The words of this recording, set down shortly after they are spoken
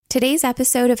Today's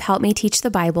episode of Help Me Teach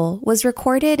the Bible was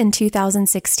recorded in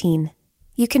 2016.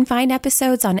 You can find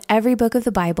episodes on every book of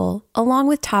the Bible, along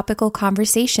with topical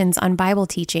conversations on Bible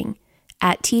teaching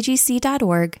at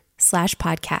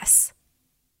tgc.org/podcasts.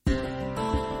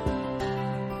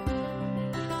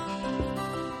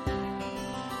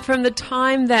 From the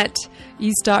time that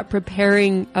you start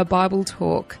preparing a Bible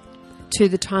talk to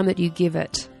the time that you give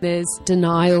it, there's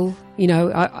denial.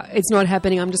 It's not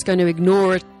happening, I'm just going to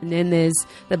ignore it. And then there's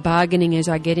the bargaining as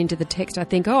I get into the text. I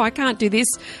think, I can't do this.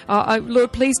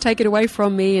 Lord, please take it away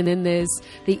from me. And then there's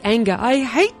the anger. I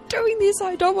hate doing this.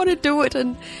 I don't want to do it.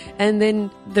 And then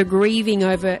the grieving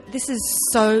over, this is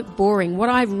so boring. What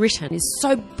I've written is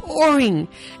so boring.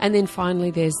 And then finally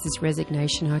there's this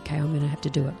resignation. Okay, I'm going to have to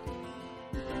do it.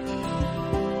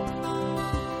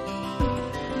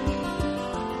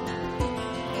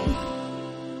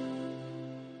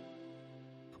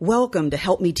 Welcome to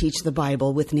Help Me Teach the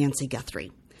Bible with Nancy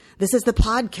Guthrie. This is the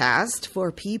podcast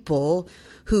for people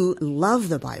who love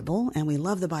the Bible, and we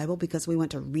love the Bible because we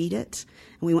want to read it,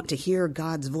 and we want to hear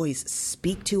God's voice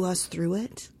speak to us through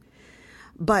it.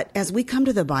 But as we come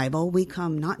to the Bible, we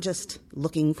come not just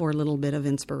looking for a little bit of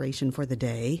inspiration for the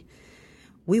day.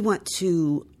 We want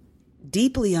to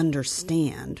deeply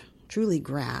understand, truly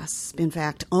grasp, in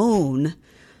fact, own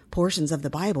portions of the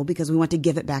Bible because we want to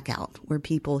give it back out. We're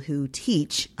people who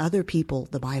teach other people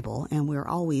the Bible, and we're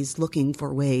always looking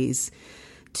for ways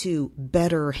to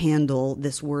better handle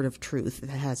this word of truth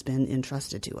that has been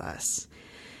entrusted to us.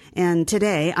 And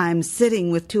today I'm sitting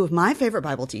with two of my favorite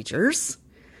Bible teachers,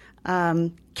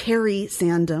 Carrie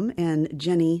Sandom and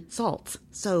Jenny Saltz.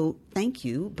 So thank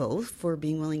you both for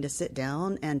being willing to sit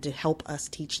down and to help us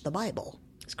teach the Bible.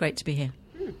 It's great to be here.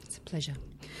 It's a pleasure.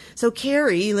 So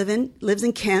Carrie lives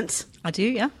in Kent. I do,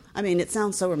 yeah. I mean, it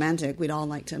sounds so romantic. We'd all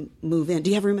like to move in. Do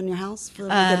you have room in your house for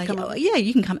them to come over? Yeah,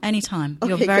 you can come anytime. Okay,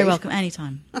 You're very great. welcome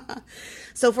anytime.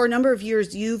 So for a number of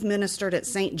years, you've ministered at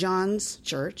St. John's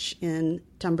Church in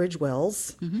Tunbridge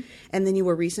Wells. Mm-hmm. And then you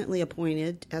were recently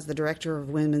appointed as the Director of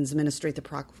Women's Ministry at the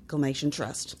Proclamation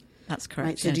Trust. That's correct.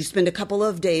 Right? So yes. do you spend a couple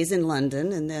of days in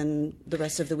London and then the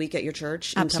rest of the week at your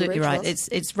church in Absolutely Tunbridge right. Wells?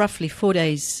 It's roughly 4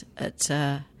 days at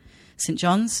St.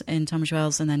 John's in Tunbridge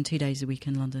Wells and then 2 days a week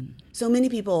in London. So many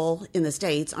people in the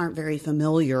States aren't very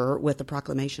familiar with the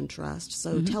Proclamation Trust.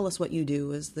 So tell us what you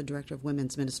do as the Director of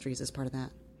Women's Ministries as part of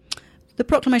that. The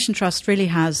Proclamation Trust really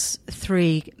has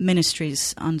three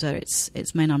ministries under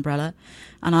its main umbrella,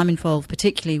 and I'm involved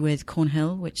particularly with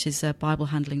Cornhill, which is a Bible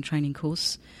handling training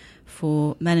course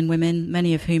for men and women,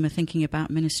 many of whom are thinking about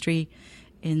ministry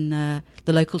in the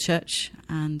local church,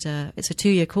 and it's a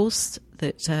 2-year course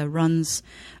that runs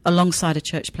alongside a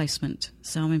church placement.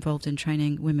 So I'm involved in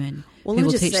training women who will teach the Bible. Well, let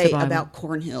me just say about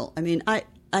Cornhill. I mean, I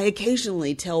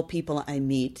occasionally tell people I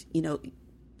meet,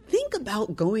 think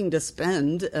about going to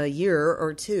spend a year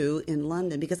or two in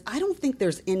London, because I don't think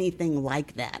there's anything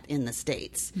like that in the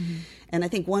States. Mm-hmm. And I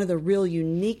think one of the real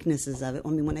uniquenesses of it,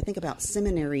 when I think about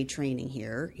seminary training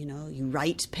here, you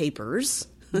write papers.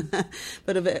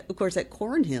 But of course at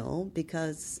Cornhill,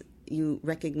 because you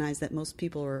recognize that most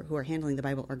people who are handling the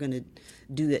Bible are going to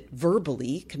do it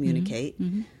verbally, communicate.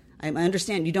 Mm-hmm. I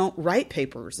understand you don't write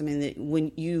papers. I mean,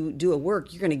 when you do a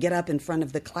work, you're going to get up in front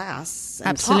of the class and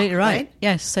Absolutely talk, right.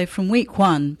 Yes, so from week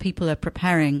one, people are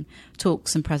preparing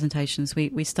talks and presentations.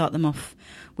 We start them off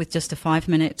with just a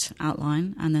 5-minute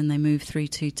outline, and then they move through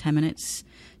to 10 minutes,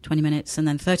 20 minutes, and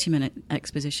then 30-minute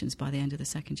expositions by the end of the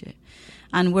second year.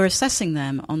 And we're assessing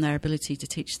them on their ability to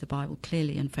teach the Bible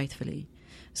clearly and faithfully.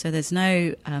 So there's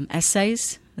no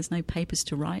essays, there's no papers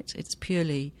to write. It's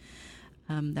purely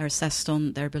they're assessed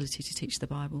on their ability to teach the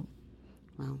Bible.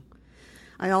 Wow.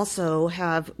 I also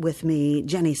have with me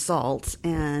Jenny Saltz,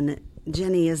 and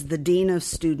Jenny is the Dean of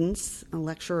Students, a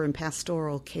lecturer in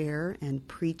pastoral care and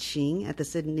preaching at the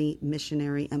Sydney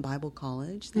Missionary and Bible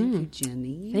College. Thank you,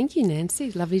 Jenny. Thank you,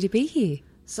 Nancy. Lovely to be here.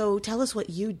 So tell us what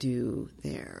you do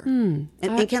there. And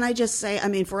can I just say,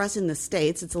 for us in the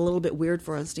States, it's a little bit weird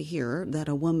for us to hear that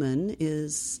a woman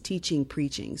is teaching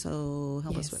preaching. So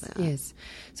help us with that. Yes.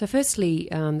 So firstly,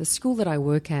 the school that I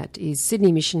work at is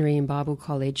Sydney Missionary and Bible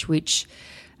College, which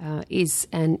is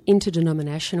an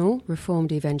interdenominational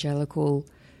Reformed Evangelical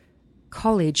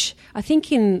college. I think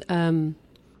in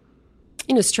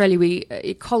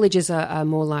Australia, colleges are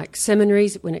more like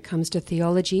seminaries when it comes to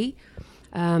theology.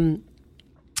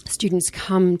 Students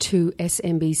come to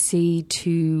SMBC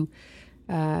to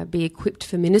be equipped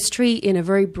for ministry in a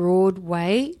very broad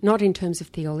way, not in terms of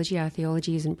theology. Our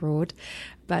theology isn't broad,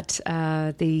 but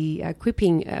the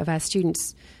equipping of our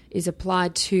students is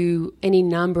applied to any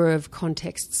number of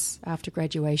contexts after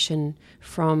graduation,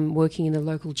 from working in the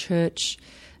local church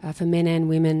for men and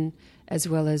women, as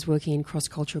well as working in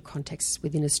cross-cultural contexts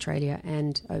within Australia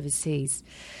and overseas.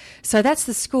 So that's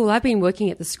the school. I've been working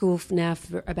at the school now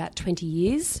for about 20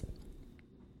 years.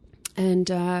 And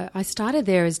I started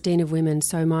there as Dean of Women,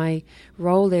 so my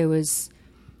role there was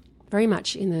very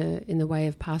much in the way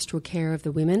of pastoral care of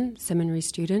the women, seminary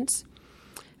students.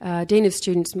 My Dean of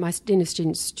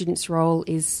Students role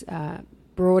is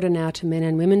broader now to men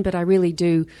and women, but I really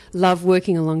do love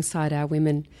working alongside our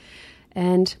women.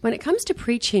 And when it comes to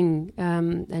preaching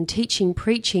and teaching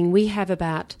preaching, we have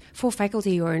about 4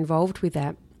 faculty who are involved with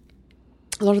that.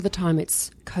 A lot of the time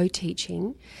it's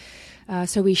co-teaching,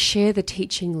 so we share the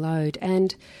teaching load.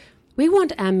 And we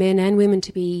want our men and women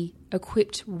to be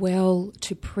equipped well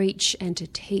to preach and to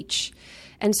teach.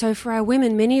 And so for our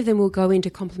women, many of them will go into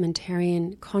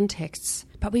complementarian contexts,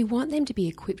 but we want them to be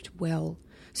equipped well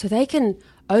so they can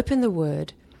open the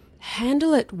word,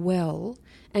 handle it well,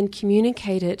 and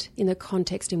communicate it in the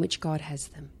context in which God has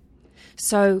them.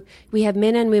 So we have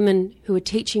men and women who are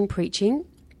teaching preaching.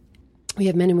 We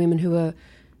have men and women who are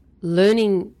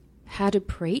learning how to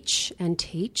preach and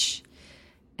teach.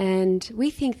 And we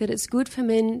think that it's good for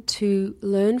men to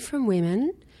learn from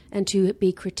women and to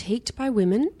be critiqued by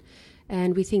women.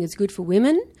 And we think it's good for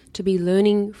women to be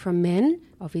learning from men,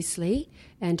 obviously,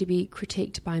 and to be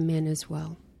critiqued by men as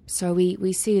well. So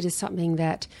we see it as something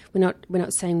that we're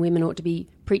not saying women ought to be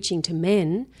preaching to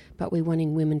men, but we're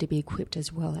wanting women to be equipped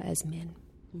as well as men.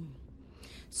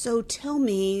 So tell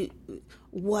me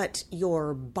what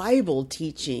your Bible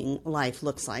teaching life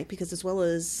looks like, because as well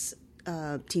as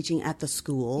teaching at the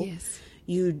school, yes,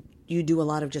 you do a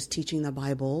lot of just teaching the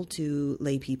Bible to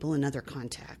lay people in other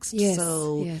contexts. Yes,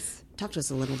 so yes. Talk to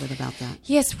us a little bit about that.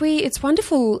 Yes, it's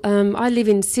wonderful. I live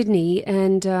in Sydney,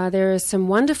 and there are some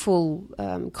wonderful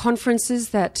conferences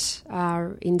that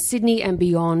are in Sydney and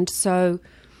beyond. So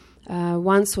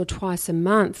once or twice a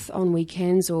month on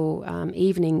weekends or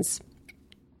evenings,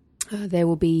 there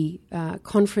will be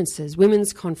conferences,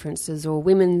 women's conferences or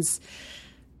women's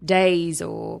days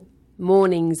or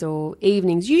mornings or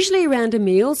evenings, usually around a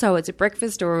meal, so it's a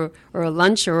breakfast or a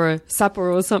lunch or a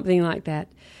supper or something like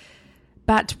that.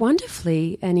 But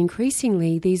wonderfully and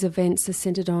increasingly, these events are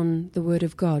centered on the Word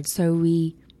of God. So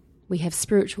we have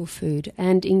spiritual food,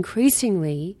 and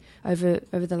increasingly over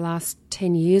the last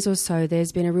 10 years or so,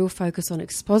 there's been a real focus on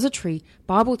expository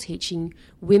Bible teaching,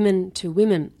 women to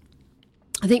women.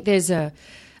 I think there's an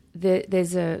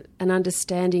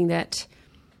understanding that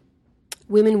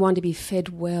women want to be fed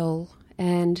well,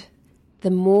 and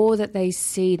the more that they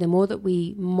see, the more that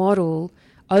we model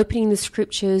opening the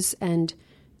Scriptures and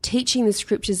teaching the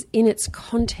Scriptures in its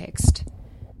context,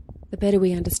 the better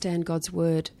we understand God's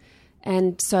Word.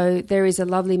 And so there is a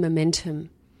lovely momentum.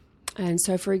 And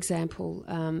so, for example,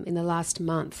 in the last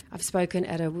month, I've spoken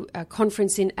at a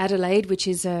conference in Adelaide, which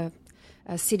is a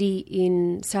city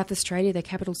in South Australia, the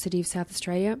capital city of South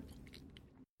Australia.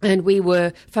 And we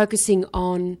were focusing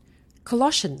on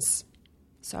Colossians.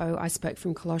 So I spoke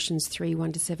from Colossians 3,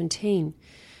 1-17.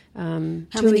 How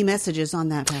many messages on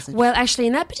that passage? Well, actually,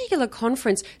 in that particular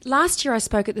conference, last year I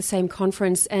spoke at the same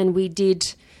conference, and we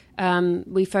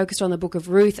focused on the book of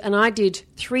Ruth, and I did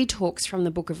 3 talks from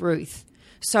the book of Ruth.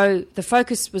 So the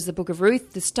focus was the book of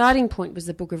Ruth. The starting point was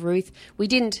the book of Ruth. They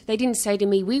didn't say to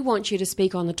me, we want you to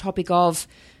speak on the topic of ...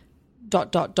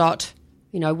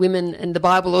 women and the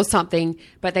Bible or something,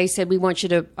 but they said, we want you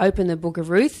to open the book of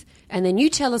Ruth, and then you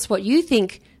tell us what you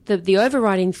think the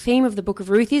overriding theme of the book of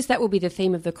Ruth is. That will be the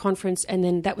theme of the conference, and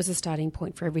then that was the starting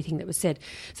point for everything that was said.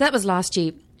 So that was last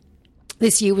year.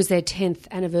 This year was their 10th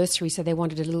anniversary, so they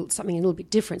wanted something a little bit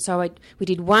different. So I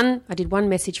did one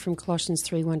message from Colossians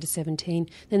 3, 1-17.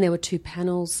 Then there were 2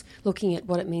 panels looking at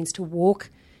what it means to walk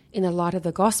in the light of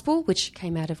the gospel, which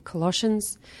came out of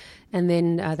Colossians. And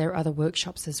then there are other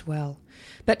workshops as well.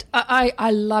 But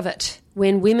I love it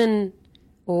when women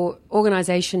or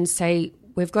organisations say,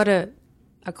 we've got a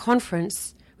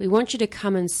conference, we want you to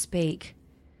come and speak.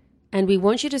 And we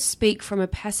want you to speak from a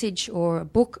passage or a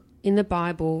book in the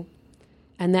Bible,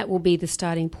 and that will be the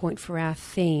starting point for our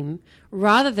theme,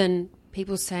 rather than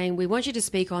people saying, we want you to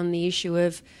speak on the issue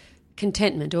of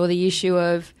contentment or the issue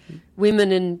of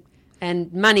women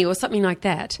and money or something like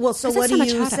that. Well, so what do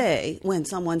you say when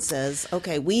someone says,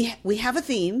 okay, we have a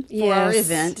theme for our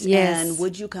event, and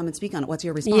would you come and speak on it? What's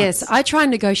your response? Yes, I try and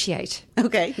negotiate.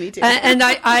 Okay, me too. And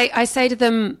I say to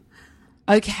them,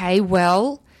 okay,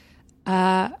 well,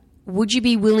 would you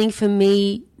be willing for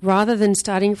me, rather than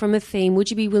starting from a theme, would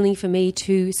you be willing for me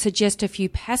to suggest a few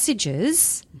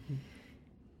passages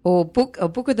or book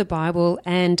of the Bible,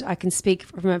 and I can speak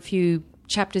from a few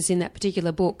chapters in that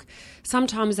particular book,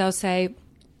 sometimes they'll say,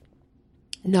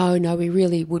 no, we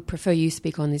really would prefer you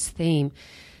speak on this theme.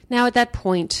 Now, at that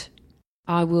point,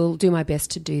 I will do my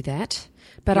best to do that.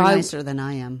 But You're nicer than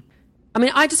I am. I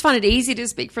mean, I just find it easy to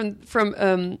speak from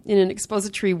in an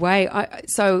expository way. I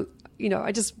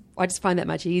just find that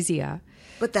much easier.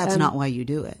 But that's not why you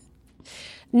do it.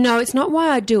 No, it's not why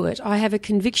I do it. I have a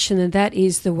conviction that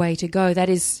is the way to go. That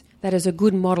is a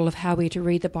good model of how we're to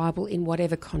read the Bible in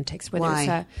whatever context.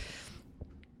 Why?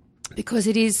 Because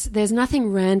there's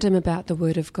nothing random about the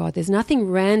Word of God. There's nothing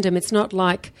random. It's not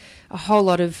like a whole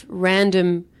lot of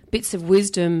random bits of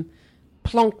wisdom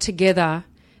plonked together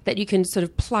that you can sort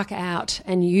of pluck out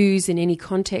and use in any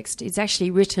context. It's actually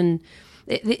written.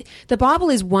 The Bible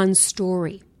is one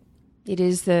story. It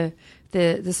is the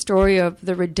story of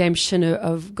the redemption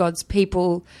of God's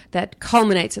people that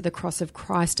culminates at the cross of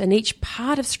Christ, and each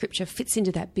part of Scripture fits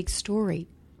into that big story.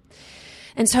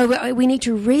 And so we need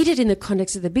to read it in the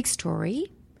context of the big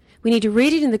story. We need to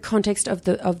read it in the context of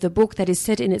the book that is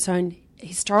set in its own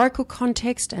historical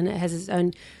context, and it has its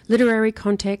own literary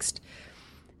context.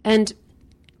 And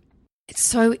it's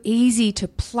so easy to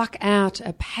pluck out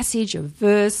a passage, a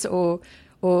verse, or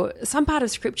some part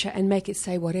of Scripture and make it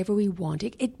say whatever we want.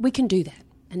 We can do that,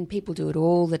 and people do it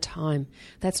all the time.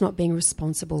 That's not being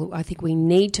responsible. I think we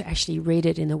need to actually read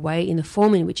it in the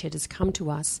form in which it has come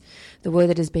to us, the word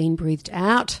that has been breathed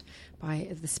out by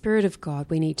the Spirit of God.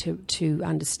 We need to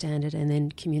understand it and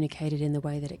then communicate it in the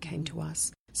way that it came to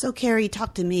us. So, Carrie,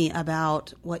 talk to me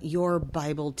about what your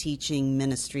Bible teaching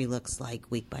ministry looks like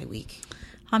week by week.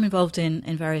 I'm involved in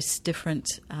various different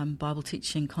Bible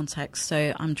teaching contexts.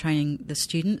 So I'm training the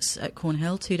students at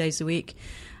Cornhill 2 days a week,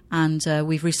 and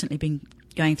we've recently been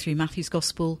going through Matthew's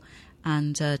Gospel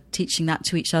and teaching that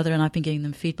to each other, and I've been giving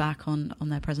them feedback on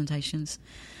their presentations.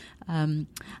 And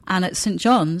at St.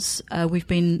 John's, we've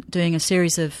been doing a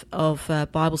series of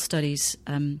Bible studies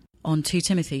on 2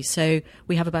 Timothy. So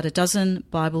we have about a dozen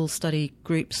Bible study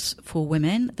groups for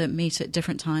women that meet at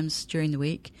different times during the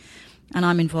week. And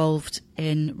I'm involved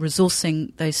in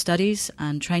resourcing those studies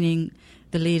and training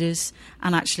the leaders.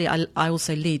 And actually, I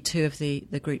also lead 2 of the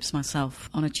groups myself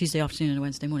on a Tuesday afternoon and a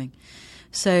Wednesday morning.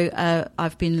 So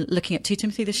I've been looking at 2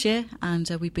 Timothy this year, and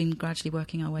we've been gradually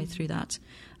working our way through that.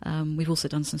 We've also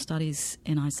done some studies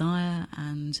in Isaiah,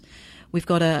 and we've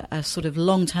got a sort of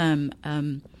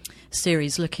long-term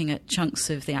series looking at chunks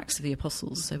of the Acts of the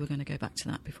Apostles. So we're going to go back to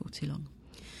that before too long.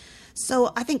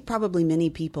 So I think probably many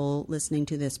people listening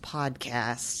to this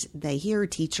podcast, they hear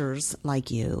teachers like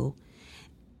you,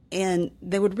 and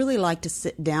they would really like to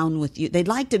sit down with you. They'd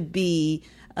like to be,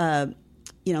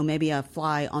 maybe a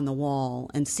fly on the wall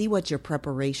and see what your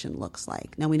preparation looks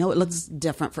like. Now, we know it looks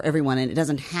different for everyone, and it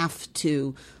doesn't have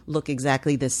to look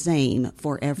exactly the same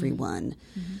for everyone.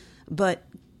 Mm-hmm. But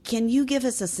can you give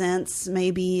us a sense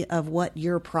maybe of what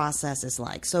your process is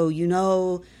like? So,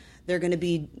 they're going to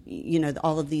be,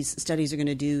 all of these studies are going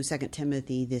to do 2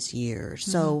 Timothy this year.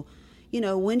 So,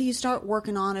 when do you start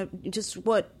working on it?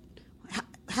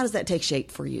 How does that take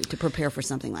shape for you to prepare for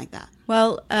something like that?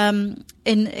 Well,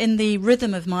 in the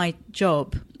rhythm of my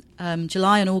job,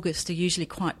 July and August are usually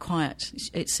quite quiet.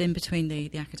 It's in between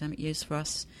the academic years for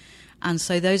us. And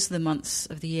so those are the months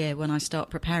of the year when I start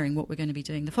preparing what we're going to be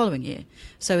doing the following year.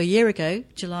 So a year ago,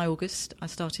 July, August, I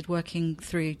started working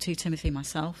through 2 Timothy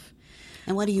myself.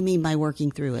 And what do you mean by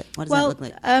working through it? What does that look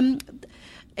like?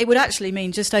 It would actually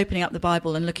mean just opening up the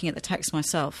Bible and looking at the text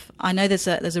myself. I know there's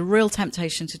a real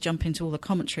temptation to jump into all the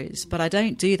commentaries, but I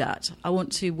don't do that. I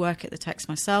want to work at the text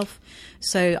myself.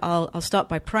 So I'll start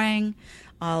by praying.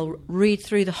 I'll read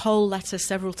through the whole letter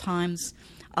several times.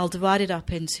 I'll divide it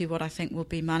up into what I think will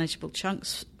be manageable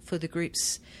chunks for the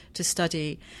groups to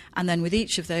study. And then with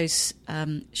each of those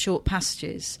short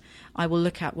passages, I will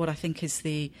look at what I think is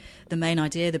the main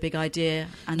idea, the big idea,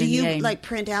 and do then you the aim.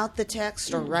 print out the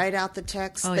text or write out the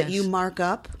text that yes. you mark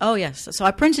up? Oh yes. So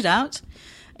I print it out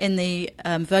in the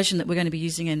version that we're going to be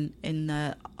using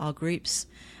in our groups,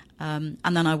 and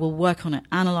then I will work on it,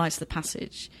 analyze the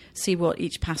passage, see what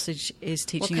each passage is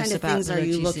teaching us about. What kind of things are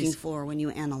you Jesus. looking for when you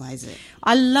analyze it?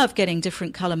 I love getting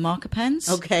different color marker pens.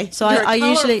 Okay, so I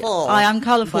am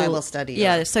colorful Bible study.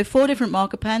 Yeah, so 4 different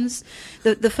marker pens.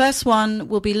 The first one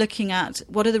will be looking at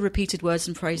what are the repeated words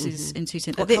and phrases in 2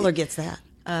 Timothy. What color gets that?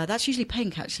 That's usually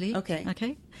pink, actually.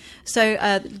 Okay.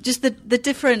 So just the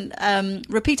different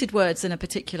repeated words in a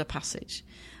particular passage.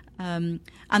 And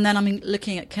then I'm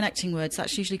looking at connecting words.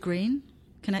 That's usually green,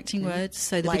 connecting words.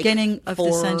 So the beginning of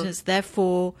the sentence,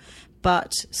 therefore,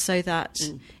 but, so that,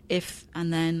 if,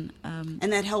 and then.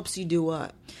 And that helps you do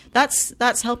what?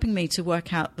 That's helping me to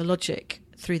work out the logic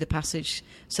through the passage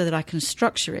so that I can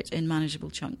structure it in manageable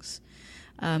chunks.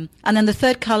 And then the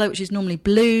third colour, which is normally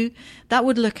blue, that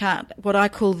would look at what I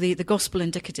call the gospel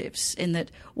indicatives, in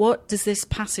that what does this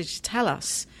passage tell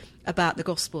us about the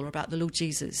gospel or about the Lord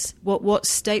Jesus? What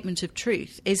statement of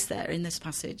truth is there in this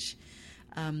passage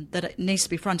that it needs to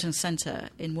be front and centre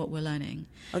in what we're learning?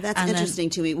 Oh, that's interesting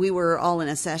to me. We were all in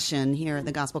a session here at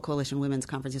the Gospel Coalition Women's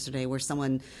Conference yesterday where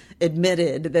someone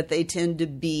admitted that they tend to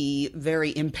be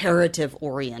very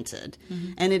imperative-oriented.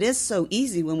 Mm-hmm. And it is so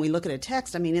easy when we look at a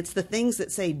text. I mean, it's the things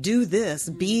that say, do this,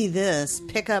 be this,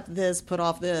 pick up this, put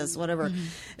off this, whatever,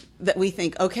 that we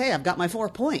think, okay, I've got my 4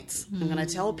 points. I'm going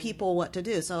to tell people what to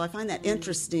do. So I find that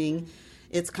interesting.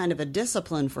 It's kind of a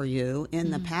discipline for you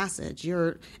in the passage.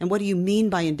 And what do you mean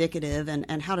by indicative,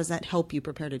 and how does that help you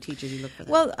prepare to teach as you look for that?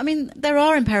 Well, I mean, there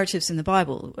are imperatives in the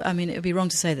Bible. I mean, it would be wrong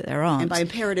to say that there aren't. And by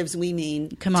imperatives, we mean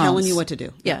commands. Telling you what to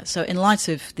do. Yeah, so in light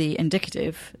of the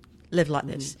indicative, live like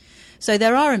this. So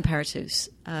there are imperatives,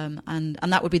 and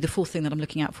that would be the fourth thing that I'm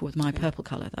looking out for with my purple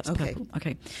colour. That's purple.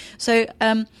 Okay. So,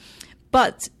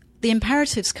 but the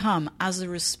imperatives come as a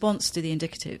response to the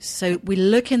indicatives. So we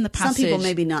look in the passage. Some people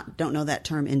maybe don't know that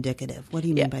term indicative. What do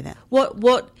you mean by that?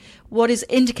 What is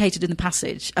indicated in the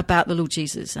passage about the Lord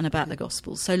Jesus and about the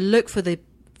gospel? So look for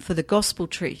the gospel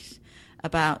truth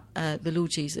about the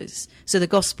Lord Jesus. So the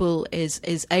gospel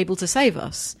is able to save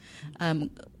us.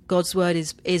 God's word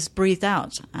is breathed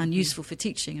out and useful for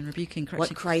teaching and rebuking,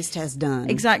 correcting. What Christ has done.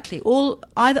 Exactly. All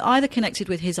either connected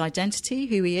with his identity,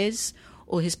 who he is,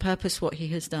 or his purpose, what he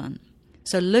has done.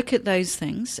 So look at those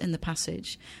things in the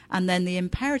passage, and then the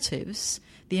imperatives,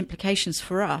 the implications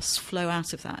for us, flow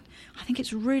out of that. I think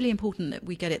it's really important that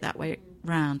we get it that way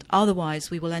round.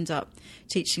 Otherwise, we will end up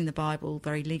teaching the Bible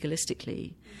very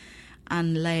legalistically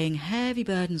and laying heavy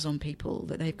burdens on people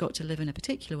that they've got to live in a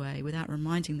particular way without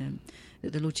reminding them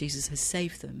that the Lord Jesus has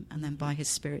saved them, and then by his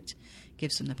Spirit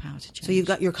gives them the power to change. So you've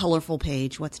got your colourful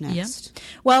page. What's next? Yeah.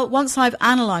 Well, once I've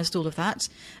analysed all of that,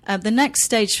 the next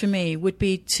stage for me would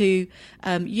be to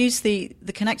use the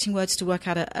connecting words to work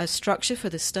out a structure for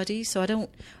the study. So I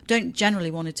don't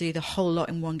generally want to do the whole lot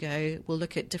in one go. We'll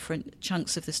look at different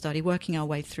chunks of the study, working our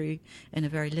way through in a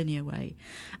very linear way.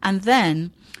 And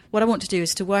then what I want to do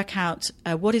is to work out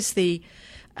what is the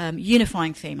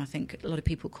unifying theme, I think a lot of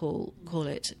people call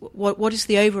it. What is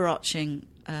the overarching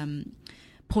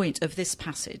point of this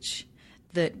passage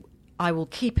that I will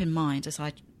keep in mind as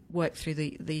I work through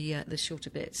the shorter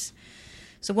bits.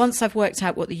 So once I've worked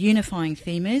out what the unifying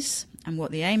theme is and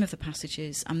what the aim of the passage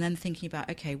is, I'm then thinking about,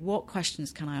 okay, what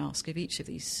questions can I ask of each of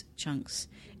these chunks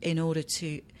in order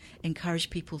to encourage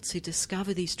people to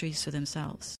discover these truths for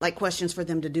themselves. Like questions for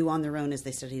them to do on their own as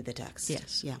they study the text.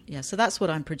 Yes. Yeah. So that's what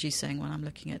I'm producing when I'm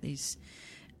looking at these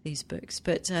books.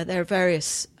 But there are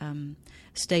various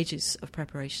stages of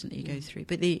preparation that you go through.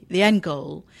 But the end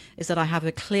goal is that I have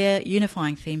a clear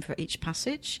unifying theme for each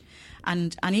passage,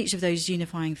 and each of those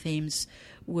unifying themes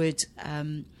would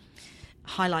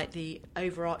highlight the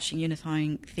overarching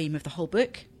unifying theme of the whole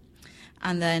book,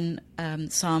 and then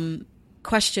some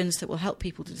questions that will help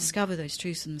people to discover those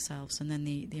truths themselves, and then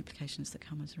the implications that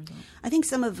come as a result. I think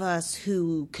some of us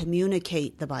who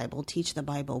communicate the Bible, teach the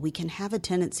Bible, we can have a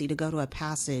tendency to go to a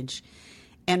passage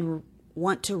and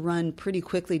want to run pretty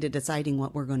quickly to deciding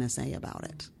what we're going to say about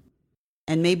it.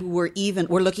 And maybe we're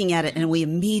looking at it and we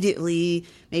immediately,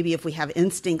 maybe if we have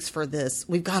instincts for this,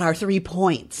 we've got our 3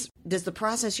 points. Does the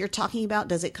process you're talking about,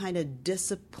 does it kind of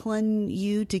discipline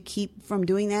you to keep from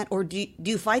doing that? Or do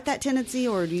you fight that tendency,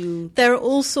 or do you? There are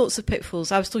all sorts of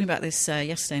pitfalls. I was talking about this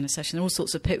yesterday in a session. There are all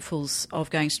sorts of pitfalls of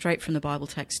going straight from the Bible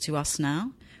text to us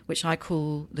now, which I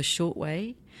call the short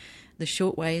way. The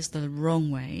short way is the wrong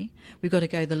way. We've got to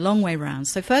go the long way round.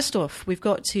 So first off, we've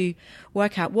got to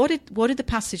work out what did the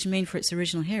passage mean for its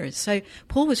original hearers. So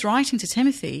Paul was writing to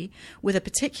Timothy with a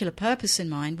particular purpose in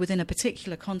mind, within a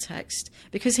particular context,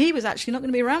 because he was actually not going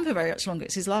to be around for very much longer.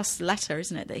 It's his last letter,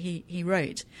 isn't it, that he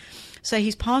wrote. So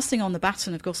he's passing on the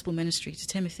baton of gospel ministry to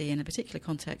Timothy in a particular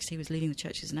context. He was leading the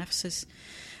churches in Ephesus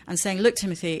and saying, look,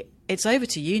 Timothy, it's over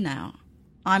to you now.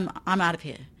 I'm out of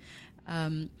here.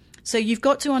 So you've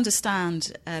got to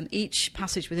understand each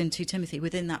passage within 2 Timothy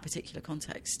within that particular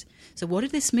context. So what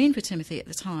did this mean for Timothy at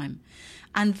the time?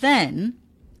 And then,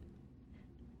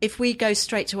 if we go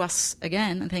straight to us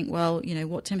again and think, well,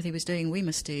 what Timothy was doing, we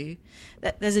must do,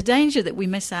 there's a danger that we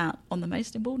miss out on the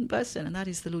most important person, and that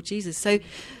is the Lord Jesus. So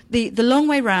the long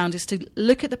way round is to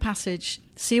look at the passage,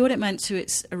 see what it meant to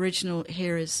its original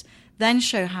hearers, then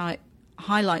show how it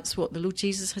highlights what the Lord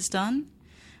Jesus has done,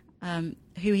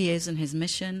 who he is and his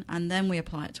mission, and then we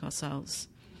apply it to ourselves.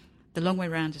 The long way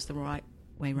round is the right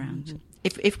way round.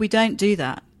 Mm-hmm. If we don't do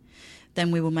that,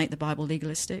 then we will make the Bible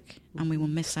legalistic and we will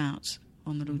miss out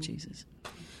on the Lord Jesus.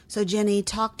 So, Jenny,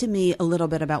 talk to me a little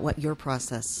bit about what your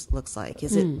process looks like.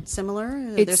 Is it similar?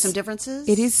 Are there some differences?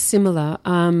 It is similar.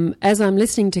 As I'm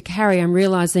listening to Carrie, I'm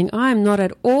realizing I'm not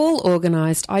at all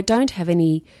organized. I don't have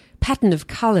any pattern of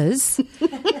colors.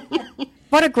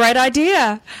 What a great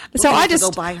idea! So I just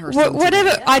go buy her some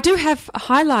whatever. today. I do have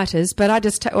highlighters, but I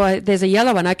just there's a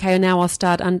yellow one. Okay, now I'll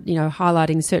start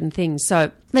highlighting certain things.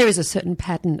 So there is a certain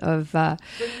pattern of. Bringing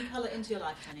colour into your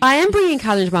life, Jenny. I am bringing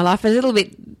colour into my life, a little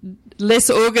bit less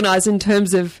organised in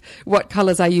terms of what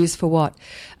colours I use for what.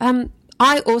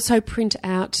 I also print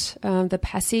out the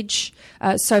passage.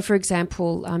 So, for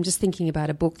example, I'm just thinking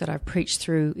about a book that I've preached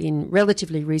through in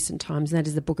relatively recent times, and that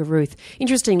is the Book of Ruth.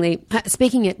 Interestingly,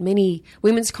 speaking at many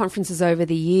women's conferences over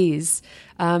the years,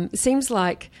 it seems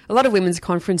like a lot of women's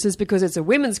conferences, because it's a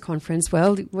women's conference,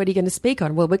 well, what are you going to speak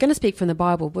on? Well, we're going to speak from the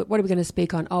Bible, but what are we going to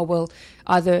speak on? Oh, well,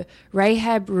 either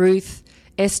Rahab, Ruth,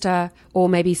 Esther, or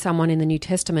maybe someone in the New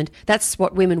Testament. That's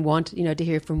what women want, to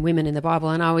hear from women in the Bible.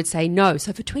 And I would say no.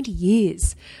 So for 20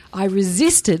 years, I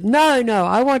resisted. No,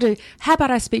 I want to, how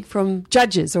about I speak from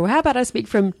Judges, or how about I speak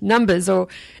from Numbers?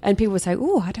 And people would say,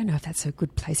 oh, I don't know if that's a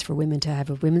good place for women to have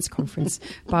a women's conference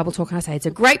Bible talk. And I say, it's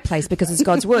a great place because it's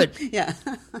God's word. Yeah.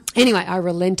 Anyway, I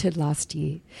relented last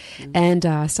year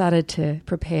and started to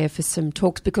prepare for some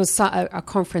talks, because a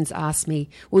conference asked me,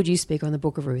 would you speak on the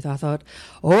Book of Ruth? I thought,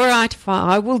 all right, fine,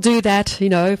 I will do that.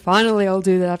 Finally I'll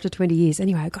do that after 20 years.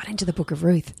 Anyway, I got into the Book of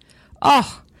Ruth.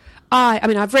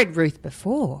 I've read Ruth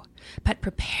before, but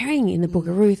preparing in the Book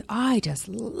of Ruth, I just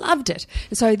loved it.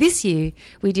 And so this year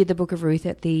we did the Book of Ruth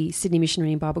at the Sydney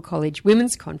Missionary and Bible College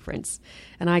Women's Conference,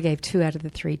 and I gave 2 out of the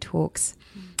 3 talks.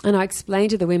 And I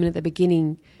explained to the women at the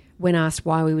beginning, when asked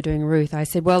why we were doing Ruth, I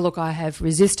said, well, look, I have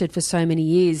resisted for so many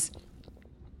years,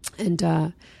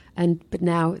 but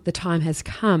now the time has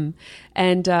come.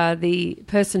 And the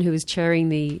person who was chairing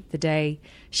the day,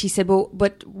 she said, well,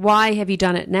 but why have you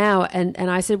done it now? And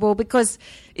I said, well, because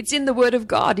it's in the Word of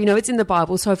God, it's in the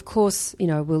Bible, so of course,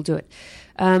 we'll do it.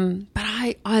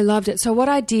 But I loved it. So what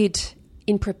I did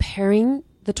in preparing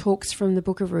the talks from the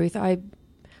Book of Ruth, I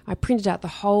printed out the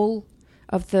whole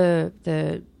of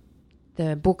the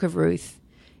Book of Ruth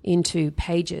into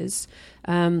pages.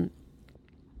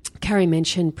 Carrie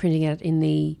mentioned printing it in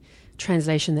the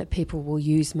translation that people will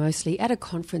use mostly. At a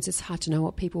conference, it's hard to know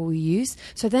what people will use.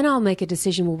 So then I'll make a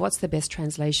decision, well, what's the best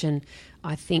translation,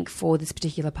 I think, for this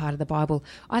particular part of the Bible?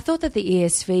 I thought that the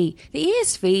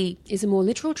ESV is a more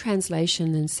literal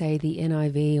translation than, say, the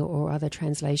NIV or other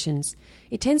translations.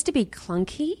 It tends to be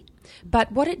clunky,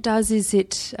 but what it does is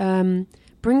it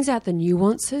brings out the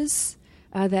nuances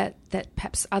that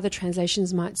perhaps other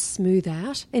translations might smooth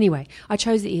out. Anyway, I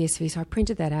chose the ESV, so I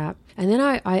printed that out. And then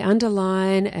I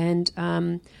underline and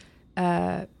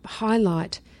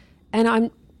highlight.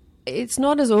 And it's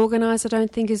not as organised, I don't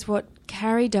think, as what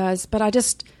Carrie does, but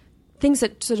things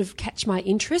that sort of catch my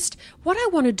interest. What I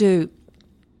want to do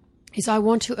is I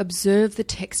want to observe the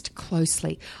text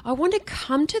closely. I want to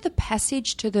come to the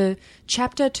passage, to the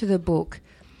chapter, to the book,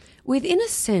 with, in a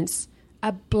sense,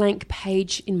 a blank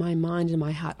page in my mind and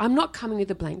my heart. I'm not coming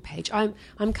with a blank page. I'm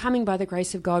coming by the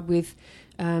grace of God with,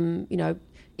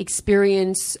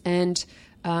 experience and,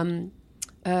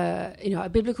 a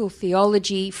biblical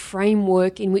theology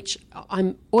framework in which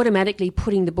I'm automatically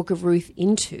putting the Book of Ruth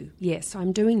into. Yes,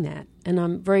 I'm doing that, and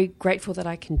I'm very grateful that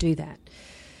I can do that.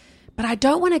 But I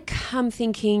don't want to come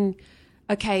thinking,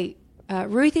 okay,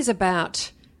 Ruth is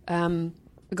about a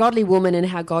godly woman and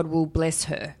how God will bless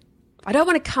her. I don't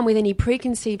want to come with any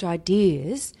preconceived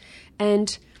ideas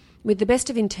and, with the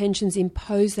best of intentions,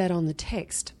 impose that on the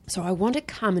text. So I want to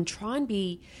come and try and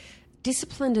be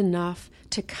disciplined enough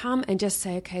to come and just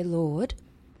say, okay, Lord,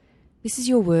 this is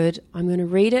your word. I'm going to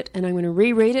read it and I'm going to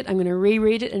reread it. I'm going to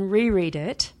reread it and reread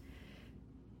it.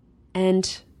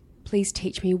 And please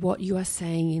teach me what you are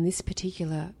saying in this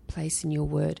particular place in your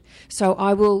word. So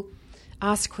I will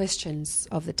ask questions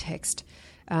of the text.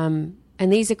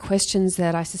 And these are questions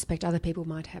that I suspect other people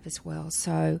might have as well.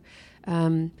 So,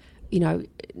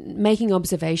 making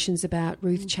observations about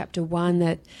Ruth chapter 1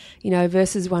 that,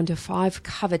 verses 1 to 5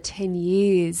 cover 10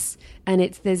 years, and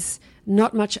there's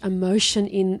not much emotion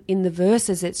in the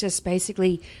verses. It's just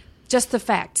basically just the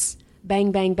facts.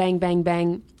 Bang, bang, bang, bang,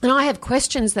 bang. And I have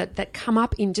questions that come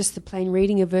up in just the plain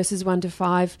reading of verses 1 to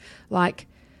 5, like,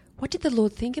 what did the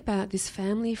Lord think about this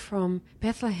family from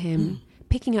Bethlehem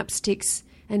picking up sticks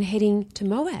and heading to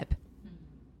Moab?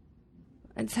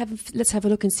 Let's have a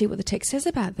look and see what the text says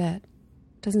about that.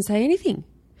 Doesn't say anything.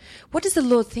 What does the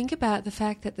Lord think about the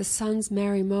fact that the sons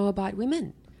marry Moabite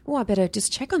women? Oh, I better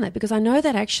just check on that, because I know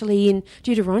that actually in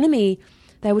Deuteronomy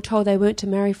they were told they weren't to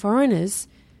marry foreigners.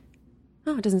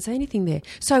 Oh, it doesn't say anything there.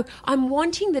 So I'm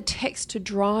wanting the text to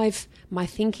drive my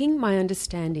thinking, my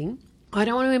understanding. I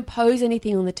don't want to impose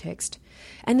anything on the text.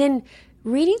 And then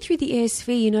reading through the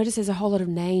ESV, you notice there's a whole lot of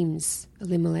names: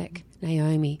 Elimelech,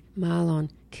 Naomi, Mahlon,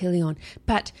 Chilion.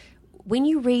 But when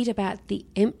you read about the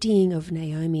emptying of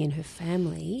Naomi and her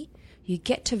family, you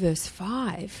get to verse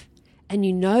 5 and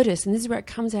you notice, and this is where it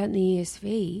comes out in the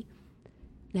ESV,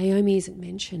 Naomi isn't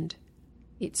mentioned.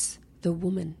 It's the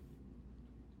woman.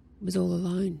 It was all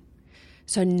alone.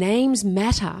 So names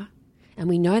matter, and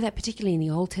we know that particularly in the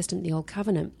Old Testament, the Old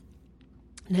Covenant.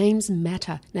 Names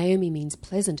matter. Naomi means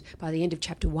pleasant. By the end of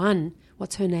chapter 1,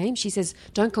 what's her name? She says,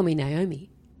 don't call me Naomi.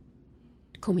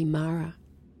 Call me Mara.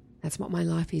 That's what my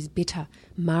life is, bitter.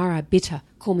 Mara, bitter.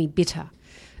 Call me bitter.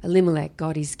 Elimelech,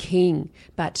 God is king.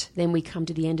 But then we come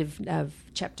to the end of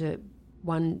chapter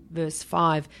 1, verse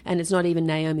 5, and it's not even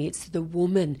Naomi, it's the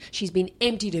woman. She's been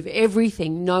emptied of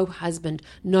everything. No husband,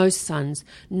 no sons,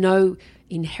 no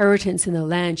inheritance in the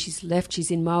land. She's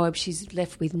in Moab, she's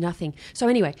left with nothing. So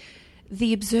anyway,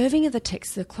 the observing of the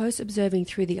text, the close observing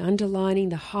through the underlining,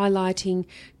 the highlighting,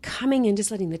 coming and just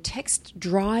letting the text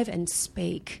drive and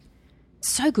speak,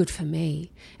 so good for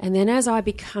me. And then as I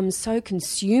become so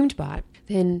consumed by it,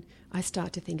 then I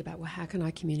start to think about, well, how can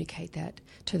I communicate that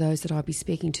to those that I'll be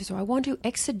speaking to? So I want to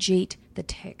exegete the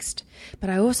text, but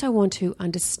I also want to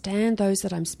understand those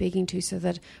that I'm speaking to so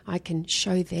that I can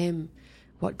show them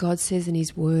what God says in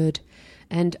His Word.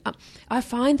 And I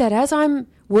find that as I'm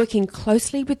working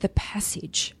closely with the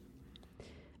passage,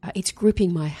 it's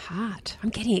gripping my heart. I'm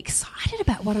getting excited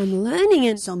about what I'm learning.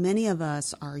 And so many of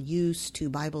us are used to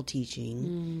Bible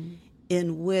teaching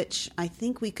in which I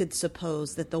think we could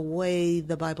suppose that the way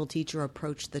the Bible teacher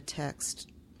approached the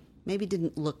text maybe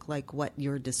didn't look like what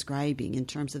you're describing in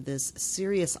terms of this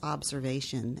serious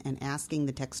observation and asking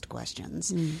the text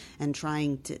questions and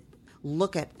trying to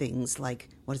look at things like,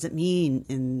 what does it mean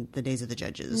in the days of the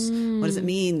judges? What does it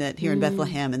mean that here in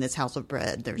Bethlehem in this house of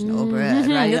bread, there's no bread,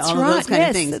 right? That's all right. of those kind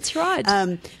of things. That's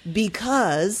right.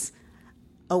 Because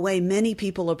a way many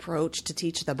people approach to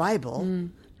teach the Bible,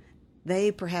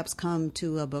 they perhaps come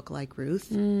to a book like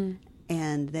Ruth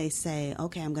and they say,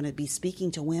 okay, I'm going to be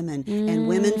speaking to women, and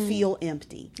women feel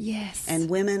empty. Yes. And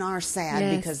women are sad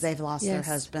Yes. because they've lost their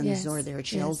husbands Yes. or their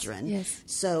children. Yes.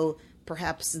 So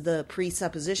perhaps the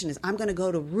presupposition is, I'm going to go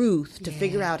to Ruth to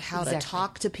figure out how to exactly.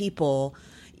 talk to people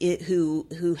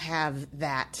who have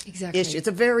that Exactly. issue. It's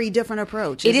a very different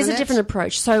approach. It is isn't a different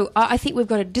approach. So I think we've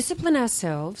got to discipline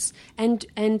ourselves and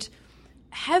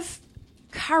have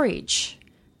courage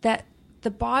that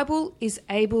the Bible is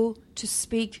able to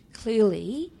speak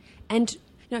clearly. And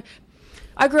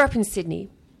I grew up in Sydney,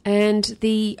 and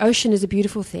the ocean is a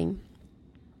beautiful thing.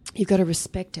 You've got to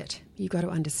respect it. You've got to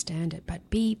understand it. But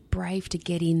be brave to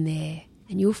get in there,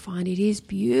 and you'll find it is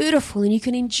beautiful, and you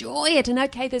can enjoy it. And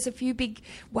okay, there's a few big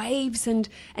waves, and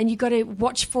you've got to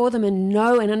watch for them and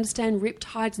know and understand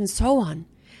riptides and so on.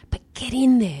 But get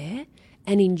in there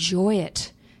and enjoy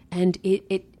it. And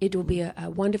it will be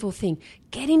a wonderful thing.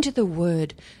 Get into the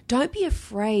Word. Don't be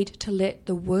afraid to let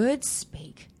the Word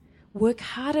speak. Work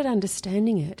hard at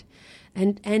understanding it.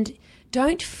 And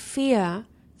don't fear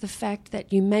the fact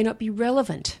that you may not be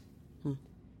relevant.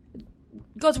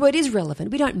 God's Word is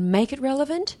relevant. We don't make it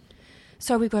relevant.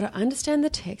 So we've got to understand the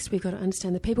text. We've got to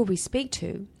understand the people we speak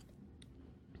to.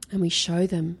 And we show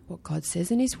them what God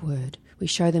says in His Word. We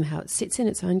show them how it sits in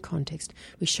its own context.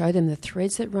 We show them the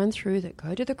threads that run through, that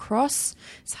go to the cross.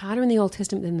 It's harder in the Old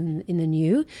Testament than in the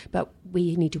New, but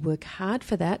we need to work hard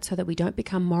for that so that we don't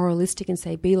become moralistic and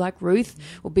say, be like Ruth,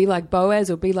 or be like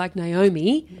Boaz, or be like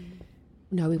Naomi.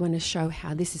 No, we want to show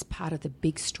how this is part of the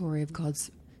big story of God's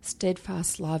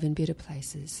steadfast love in bitter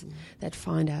places that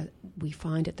we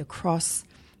find at the cross,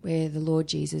 where the Lord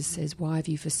Jesus says, why have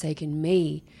you forsaken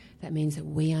me? That means that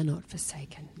we are not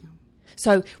forsaken.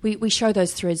 So we show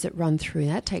those threads that run through.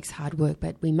 That takes hard work,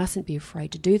 but we mustn't be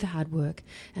afraid to do the hard work,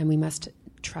 and we must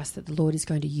trust that the Lord is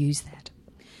going to use that.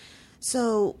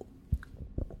 So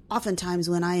oftentimes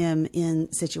when I am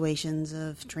in situations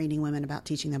of training women about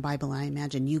teaching the Bible, I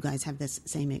imagine you guys have this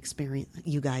same experience.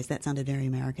 You guys, that sounded very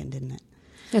American, didn't it?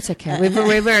 That's okay.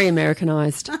 We're very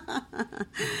Americanized.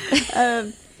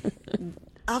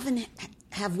 Often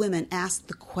have women ask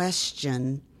the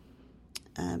question,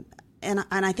 and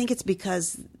I think it's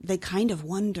because they kind of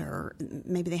wonder,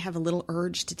 maybe they have a little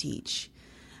urge to teach,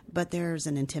 but there's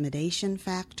an intimidation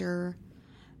factor.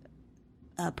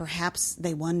 Perhaps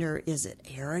they wonder, is it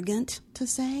arrogant to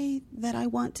say that I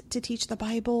want to teach the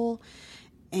Bible?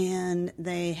 And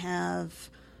they have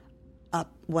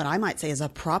what I might say is a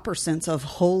proper sense of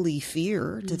holy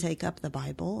fear to take up the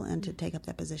Bible and to take up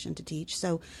that position to teach.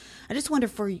 So I just wonder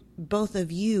for both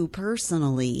of you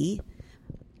personally,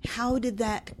 how did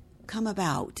that come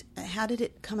about? How did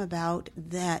it come about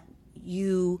that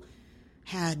you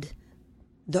had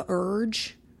the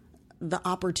urge, the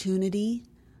opportunity,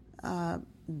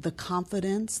 the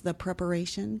confidence, the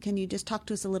preparation? Can you just talk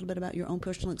to us a little bit about your own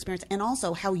personal experience and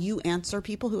also how you answer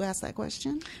people who ask that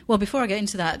question? Well, before I get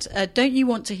into that, don't you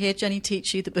want to hear Jenny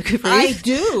teach you the Book of Ruth? I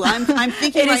do. I'm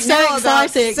thinking right now about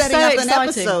setting up an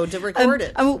episode to record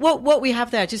it. And what we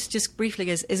have there, just briefly,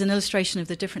 is an illustration of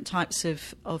the different types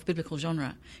of biblical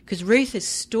genre. Because Ruth is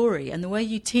story, and the way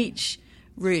you teach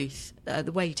Ruth,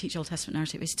 the way you teach Old Testament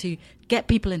narrative, is to get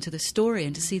people into the story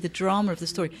and to see the drama of the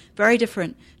story. Very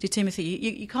different to Timothy.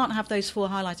 You can't have those 4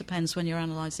 highlighter pens when you're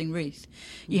analysing Ruth.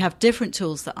 You have different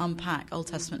tools that unpack Old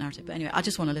Testament narrative. But anyway, I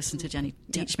just want to listen to Jenny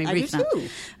teach me Ruth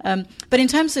now. But in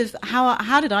terms of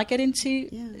how did I get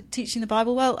into teaching the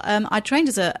Bible? Well, I trained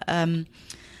as a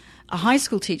high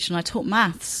school teacher, and I taught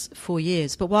maths for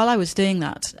years. But while I was doing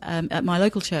that, at my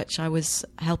local church, I was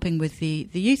helping with the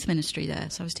youth ministry there.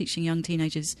 So I was teaching young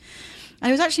teenagers. And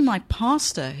it was actually my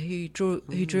pastor who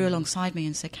drew alongside me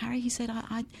and said, "Carrie," he said,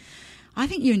 I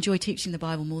think you enjoy teaching the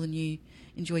Bible more than you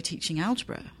enjoy teaching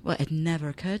algebra. Well, it never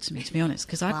occurred to me, to be honest,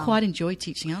 because I quite enjoy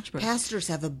teaching algebra. Pastors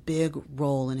have a big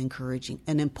role in encouraging,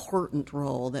 an important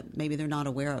role that maybe they're not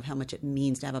aware of how much it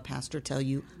means to have a pastor tell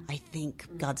you, "I think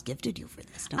God's gifted you for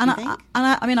this." Don't you think?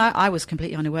 I was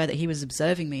completely unaware that he was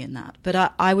observing me in that.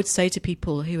 But I would say to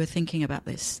people who are thinking about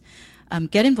this,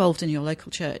 get involved in your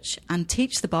local church and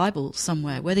teach the Bible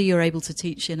somewhere, whether you're able to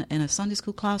teach in a Sunday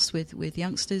school class with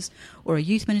youngsters or a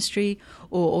youth ministry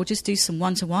or just do some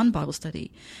one-to-one Bible study.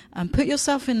 Put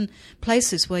yourself in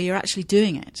places where you're actually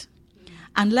doing it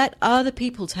and let other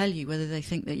people tell you whether they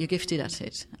think that you're gifted at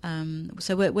it.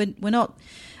 So we're not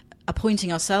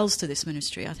appointing ourselves to this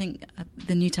ministry. I think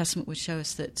the New Testament would show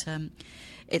us that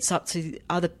it's up to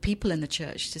other people in the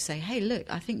church to say, "Hey, look,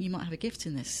 I think you might have a gift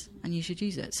in this and you should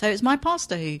use it." So it's my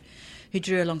pastor who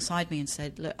drew alongside me and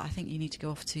said, "Look, I think you need to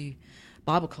go off to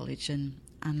Bible college and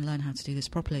learn how to do this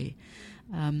properly."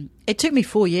 It took me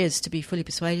 4 years to be fully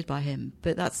persuaded by him,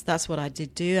 but that's what I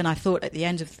did do. And I thought at the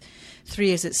end of 3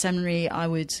 years at seminary, I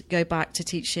would go back to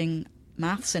teaching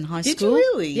maths in high school. Did you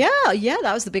really? Yeah,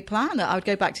 that was the big plan, that I would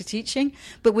go back to teaching,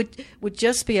 but would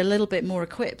just be a little bit more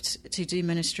equipped to do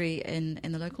ministry in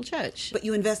the local church. But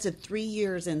you invested 3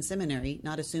 years in seminary,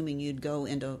 not assuming you'd go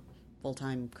into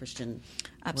full-time Christian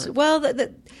Absolutely. work. Well,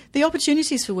 the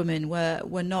opportunities for women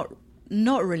were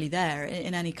not really there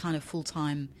in any kind of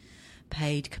full-time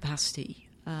paid capacity.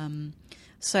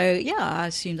 So, yeah, I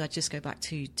assumed I'd just go back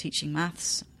to teaching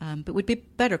maths, but would be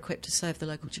better equipped to serve the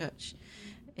local church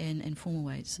in formal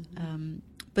ways.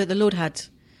 But the Lord had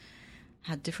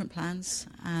different plans,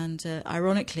 and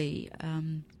ironically,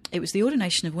 it was the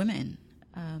ordination of women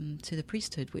to the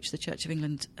priesthood, which the Church of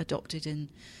England adopted in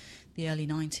the early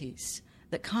 90s,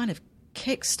 that kind of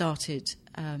kick-started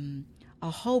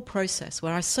a whole process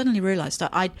where I suddenly realised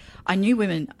that I knew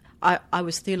women. I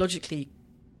was theologically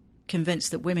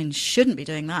convinced that women shouldn't be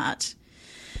doing that.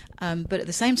 But at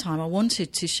the same time, I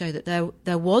wanted to show that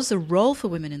there was a role for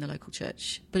women in the local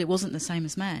church, but it wasn't the same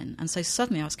as men. And so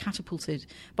suddenly I was catapulted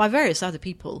by various other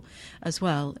people as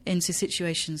well into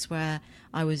situations where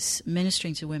I was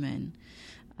ministering to women,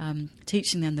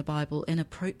 teaching them the Bible in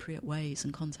appropriate ways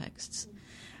and contexts.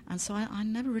 And so I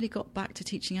never really got back to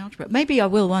teaching algebra. Maybe I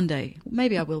will one day.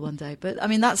 But, I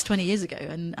mean, that's 20 years ago,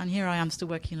 and here I am still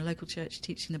working in a local church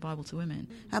teaching the Bible to women.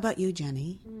 How about you,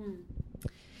 Jenny?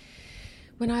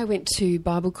 When I went to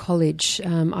Bible college,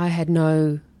 I had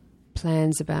no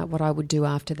plans about what I would do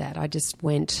after that. I just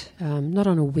went, not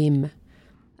on a whim,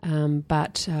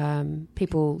 but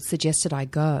people suggested I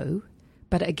go.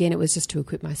 But again, it was just to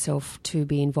equip myself to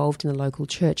be involved in the local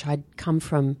church. I'd come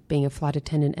from being a flight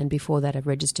attendant and before that a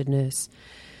registered nurse.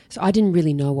 So I didn't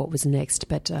really know what was next,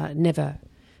 but never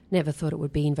thought it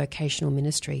would be in vocational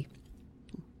ministry.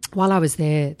 While I was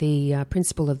there, the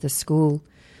principal of the school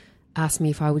asked me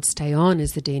if I would stay on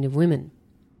as the Dean of Women.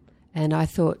 And I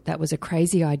thought that was a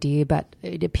crazy idea, but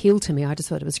it appealed to me. I just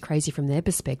thought it was crazy from their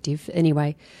perspective.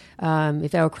 Anyway,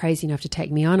 if they were crazy enough to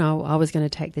take me on, I was going to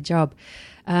take the job.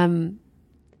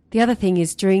 The other thing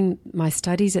is during my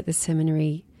studies at the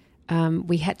seminary,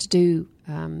 we had to do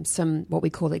some what we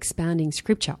call expounding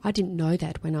scripture. I didn't know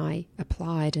that when I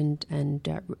applied and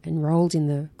enrolled in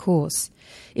the course.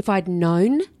 If I'd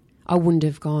known, I wouldn't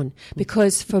have gone,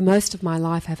 because for most of my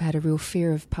life I've had a real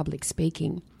fear of public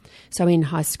speaking. So in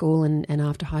high school and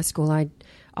after high school,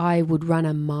 I would run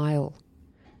a mile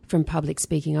from public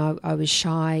speaking. I was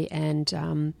shy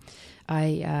and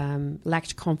I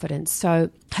lacked confidence.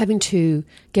 So having to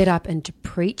get up and to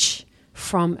preach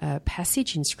from a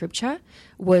passage in Scripture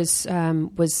was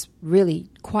really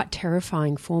quite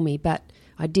terrifying for me. But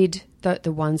I did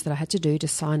the ones that I had to do to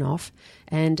sign off.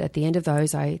 And at the end of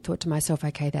those, I thought to myself,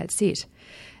 okay, that's it.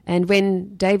 And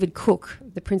when David Cook,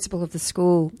 the principal of the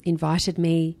school, invited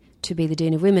me to be the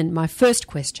Dean of Women, my first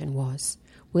question was,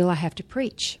 will I have to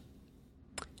preach?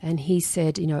 And he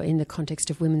said, in the context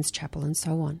of women's chapel and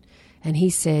so on. And he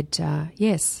said,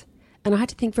 yes. And I had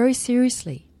to think very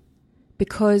seriously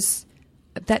because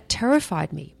that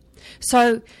terrified me.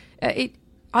 So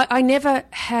I never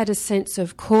had a sense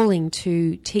of calling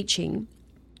to teaching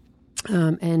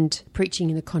and preaching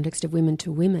in the context of women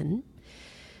to women,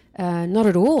 not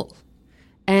at all.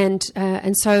 And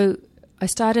so I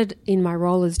started in my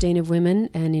role as Dean of Women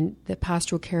and in the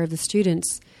pastoral care of the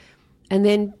students. And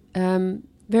then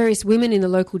various women in the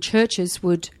local churches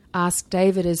would ask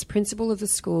David, as principal of the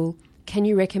school, can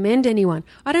you recommend anyone?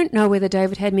 I don't know whether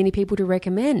David had many people to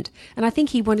recommend. And I think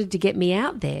he wanted to get me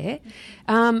out there.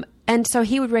 And so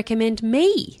he would recommend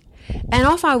me. And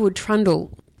off I would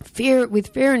trundle with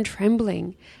fear and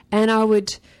trembling. And I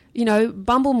would,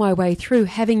 bumble my way through,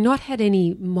 having not had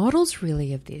any models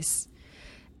really of this.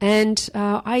 And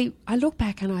I look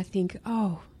back and I think,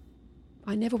 I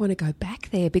never want to go back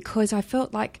there because I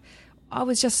felt like I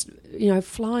was just,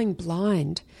 flying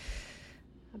blind.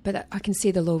 But I can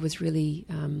see the Lord was really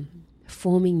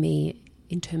forming me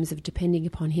in terms of depending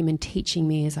upon Him and teaching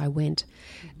me as I went,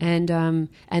 and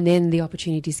then the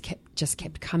opportunities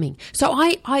kept coming. So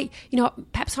I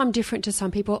perhaps I'm different to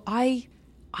some people. I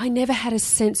never had a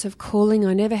sense of calling.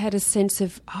 I never had a sense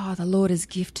of the Lord has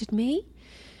gifted me.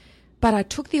 But I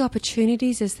took the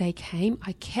opportunities as they came.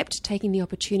 I kept taking the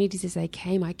opportunities as they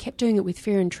came. I kept doing it with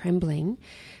fear and trembling.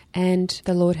 And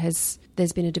the Lord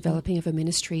there's been a developing of a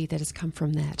ministry that has come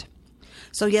from that.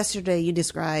 So yesterday you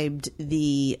described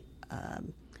the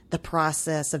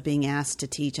process of being asked to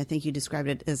teach. I think you described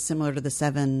it as similar to the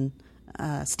 7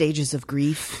 stages of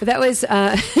grief. That was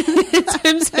in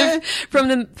terms of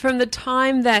from the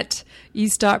time that you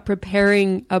start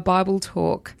preparing a Bible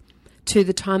talk to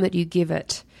the time that you give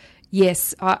it.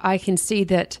 Yes, I can see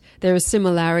that there are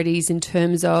similarities in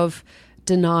terms of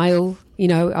denial.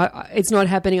 It's not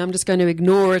happening. I'm just going to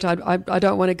ignore it. I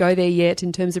don't want to go there yet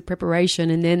in terms of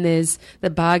preparation. And then there's the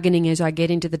bargaining as I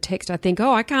get into the text. I think,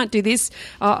 I can't do this.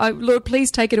 Lord, please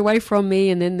take it away from me.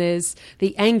 And then there's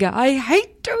the anger. I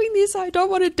hate doing this. I don't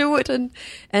want to do it. And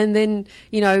then,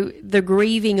 the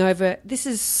grieving over, this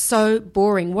is so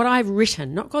boring. What I've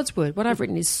written, not God's word, what I've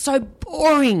written is so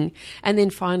boring. And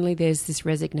then finally there's this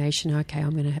resignation. Okay,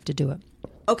 I'm going to have to do it.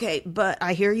 Okay, but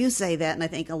I hear you say that, and I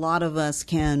think a lot of us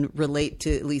can relate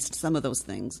to at least some of those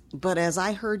things. But as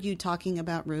I heard you talking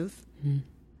about Ruth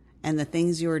and the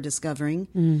things you were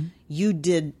discovering,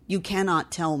 you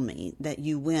cannot tell me that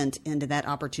you went into that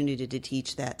opportunity to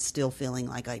teach that still feeling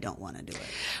like I don't want to do it.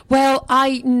 Well,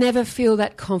 I never feel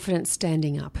that confident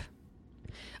standing up.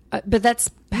 But that's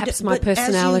perhaps my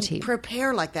personality. As you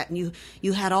prepare like that, and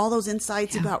you had all those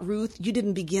insights about Ruth, you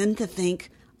didn't begin to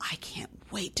think, I can't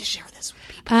wait to share this with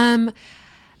people.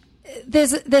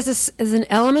 There's an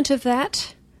element of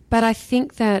that, but I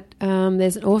think that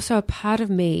there's also a part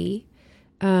of me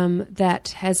that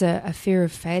has a fear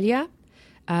of failure,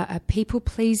 a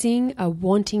people-pleasing, a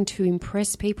wanting to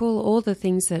impress people, all the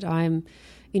things that I'm,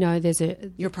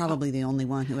 You're probably the only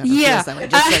one who ever feels that way,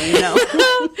 just so you know.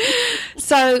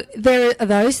 So there are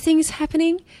those things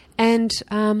happening, and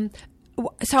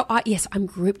so I'm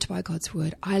gripped by God's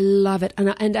word. I love it,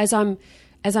 and as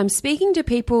I'm speaking to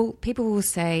people, people will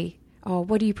say, "Oh,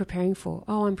 what are you preparing for?"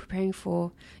 "Oh, I'm preparing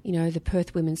for the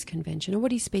Perth Women's Convention." "Or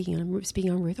what are you speaking on?" "I'm speaking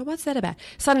on Ruth." "Oh, what's that about?"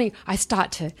 Suddenly, I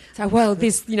start to say, "Well,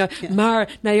 this Mara,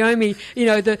 Naomi,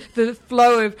 the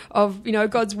flow of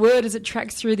God's word as it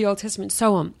tracks through the Old Testament,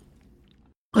 so on."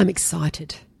 I'm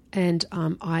excited, and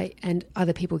and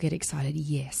other people get excited.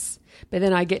 Yes. But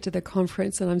then I get to the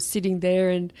conference and I'm sitting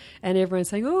there and everyone's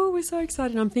saying, "Oh, we're so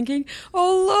excited." And I'm thinking,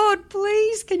 "Oh, Lord,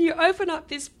 please, can you open up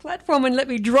this platform and let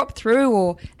me drop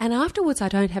through?" And afterwards, I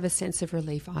don't have a sense of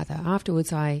relief either.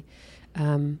 Afterwards, I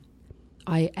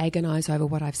agonize over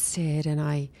what I've said and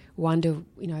I wonder,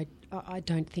 I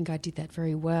don't think I did that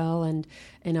very well. And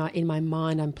in my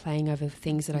mind, I'm playing over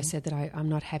things that I said that I'm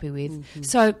not happy with. Mm-hmm.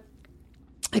 So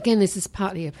again, this is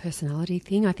partly a personality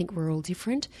thing. I think we're all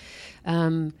different.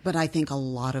 But I think a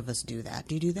lot of us do that.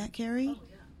 Do you do that, Carrie?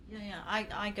 Oh, yeah.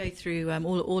 I go through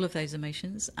all of those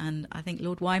emotions, and I think,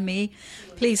 Lord, why me?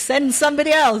 Please send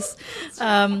somebody else.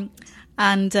 And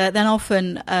And then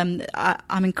often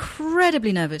I'm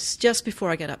incredibly nervous just before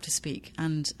I get up to speak.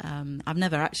 And I've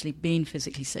never actually been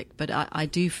physically sick, but I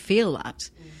do feel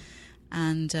that.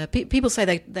 And people say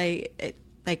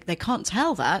they can't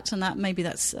tell that, and that maybe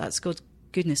that's God's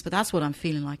goodness, but that's what I'm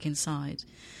feeling like inside.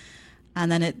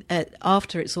 And then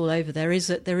after it's all over, there is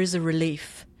a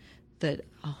relief that,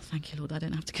 oh, thank you, Lord, I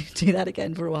don't have to do that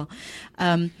again for a while.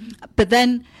 But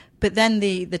then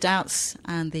the doubts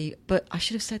and but I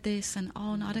should have said this, and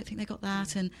oh no, I don't think they got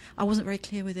that, and I wasn't very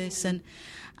clear with this, and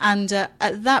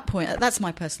at that point, that's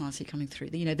my personality coming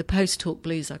through. The post-talk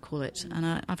blues, I call it.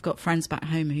 And I've got friends back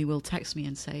home who will text me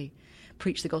and say,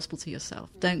 preach the gospel to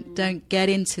yourself. Don't get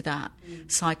into that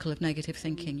cycle of negative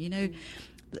thinking.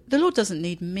 The Lord doesn't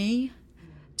need me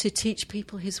to teach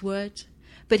people his word,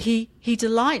 but he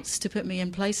delights to put me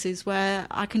in places where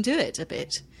I can do it a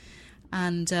bit.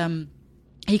 And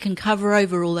he can cover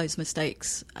over all those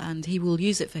mistakes, and he will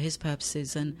use it for his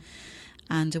purposes.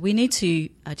 And we need to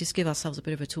just give ourselves a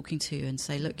bit of a talking to and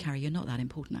say, look, Carrie, you're not that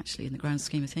important actually in the grand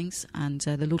scheme of things, and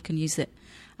the Lord can use it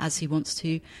as he wants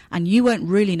to, and you won't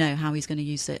really know how he's going to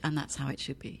use it, and that's how it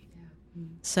should be. Yeah.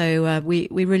 So we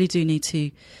really do need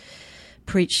to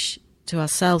preach to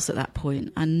ourselves at that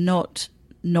point and not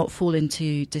fall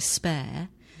into despair,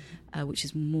 which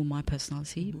is more my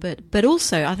personality. But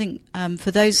also, I think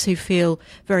for those who feel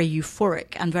very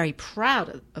euphoric and very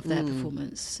proud of their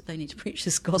performance, they need to preach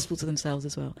this gospel to themselves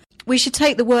as well. We should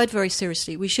take the word very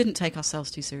seriously. We shouldn't take ourselves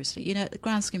too seriously. At the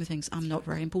grand scheme of things, I'm not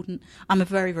very important. I'm a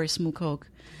very, very small cog.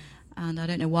 And I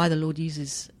don't know why the Lord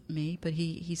uses me, but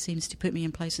he seems to put me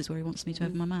in places where he wants me to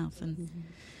open my mouth.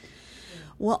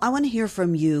 Well, I want to hear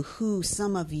from you who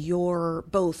some of your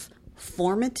both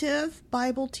formative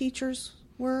Bible teachers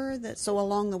were, that so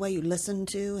along the way you listened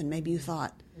to and maybe you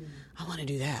thought, I want to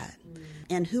do that.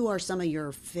 And who are some of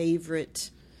your favorite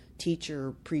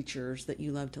preachers that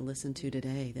you love to listen to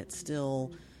today that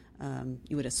still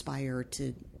you would aspire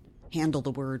to handle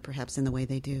the word perhaps in the way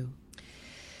they do?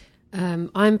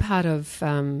 I'm part of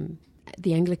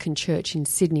the Anglican Church in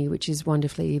Sydney, which is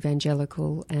wonderfully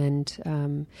evangelical,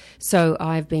 and so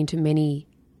I've been to many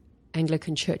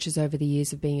Anglican churches over the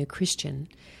years of being a Christian.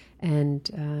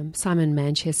 And Simon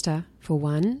Manchester, for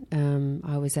one.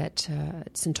 I was at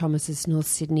St Thomas's North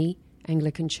Sydney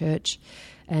Anglican Church,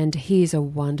 and he is a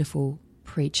wonderful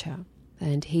preacher.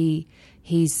 And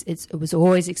it was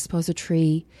always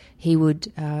expository. He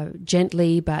would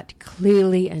gently but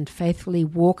clearly and faithfully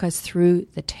walk us through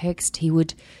the text. You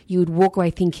would walk away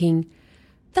thinking,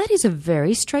 that is a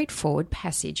very straightforward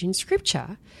passage in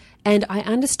Scripture, and I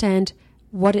understand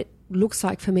what it looks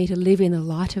like for me to live in the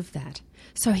light of that.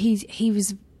 So he's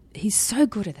so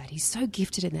good at that. He's so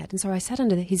gifted in that. And so I sat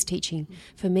under his teaching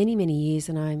for many, many years,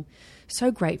 and I'm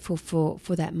so grateful for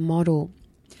that model.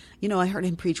 I heard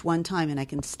him preach one time, and I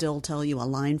can still tell you a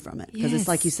line from it, because It's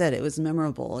like you said, it was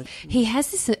memorable. He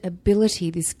has this ability,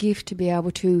 this gift to be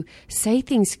able to say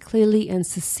things clearly and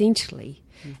succinctly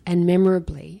and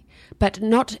memorably, but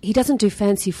he doesn't do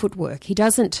fancy footwork. He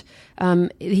doesn't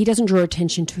draw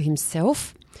attention to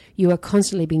himself. You are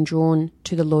constantly being drawn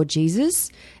to the Lord Jesus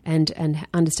and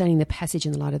understanding the passage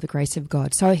in the light of the grace of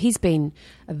God. So he's been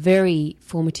very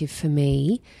formative for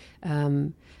me.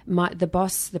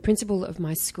 The principal of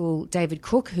my school, David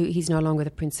Cook, he's no longer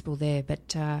the principal there,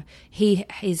 but he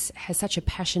has such a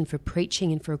passion for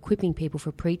preaching and for equipping people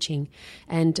for preaching.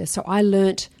 And so I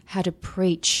learnt how to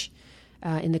preach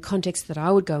in the context that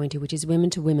I would go into, which is women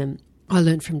to women. I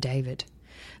learnt from David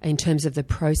in terms of the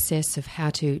process of how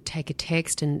to take a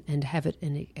text and have it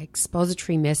an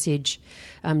expository message,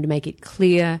 to make it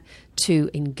clear, to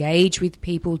engage with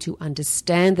people, to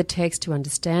understand the text, to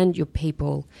understand your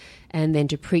people, and then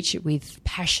to preach it with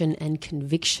passion and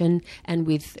conviction. And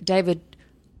David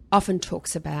often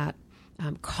talks about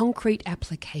concrete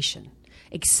application,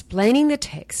 explaining the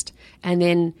text and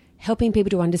then helping people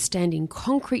to understand in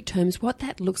concrete terms what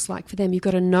that looks like for them. You've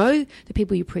got to know the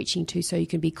people you're preaching to so you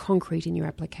can be concrete in your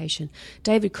application.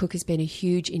 David Cook has been a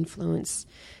huge influence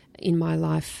in my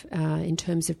life in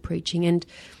terms of preaching. And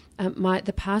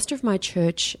the pastor of my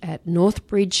church at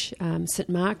Northbridge, St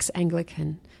Mark's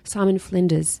Anglican, Simon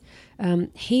Flinders,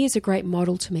 he is a great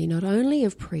model to me, not only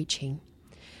of preaching,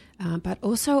 but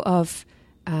also of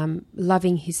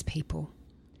loving his people.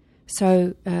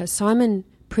 So Simon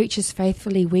preaches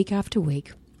faithfully week after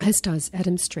week, as does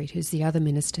Adam Street, who's the other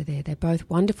minister there. They're both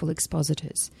wonderful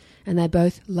expositors, and they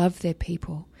both love their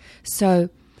people. So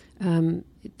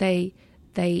they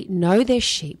know their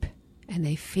sheep, and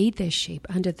they feed their sheep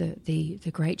under the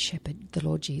great shepherd, the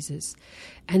Lord Jesus.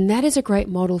 And that is a great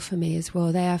model for me as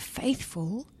well. They are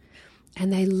faithful,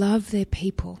 and they love their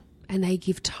people, and they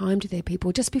give time to their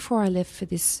people. Just before I left for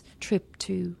this trip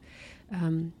to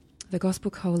the Gospel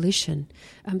Coalition,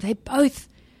 they both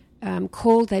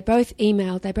called, they both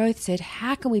emailed, they both said,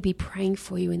 how can we be praying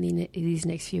for you in these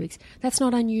next few weeks? That's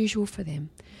not unusual for them.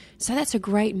 So that's a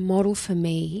great model for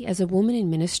me as a woman in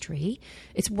ministry.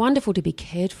 It's wonderful to be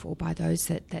cared for by those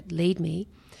that lead me.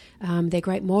 They're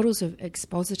great models of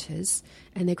expositors,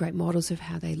 and they're great models of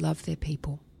how they love their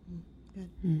people.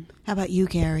 Good. How about you,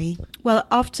 Carrie? Well,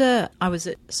 after I was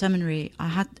at seminary, I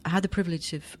had the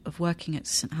privilege of working at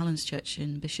St Helens Church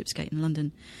in Bishopsgate in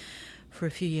London for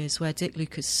a few years, where Dick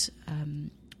Lucas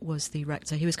was the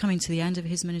rector. He was coming to the end of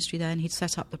his ministry there, and he'd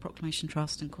set up the Proclamation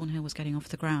Trust, and Cornhill was getting off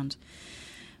the ground.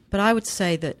 But I would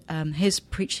say that his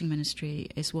preaching ministry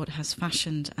is what has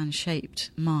fashioned and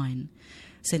shaped mine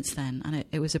since then, and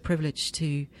it was a privilege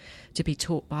to be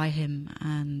taught by him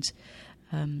and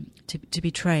to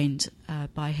be trained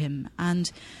by him.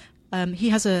 And he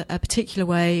has a particular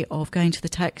way of going to the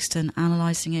text and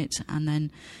analysing it, and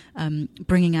then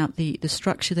bringing out the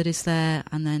structure that is there,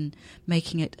 and then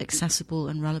making it accessible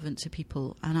and relevant to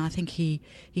people. And I think he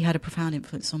had a profound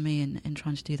influence on me in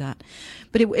trying to do that.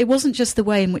 But it wasn't just the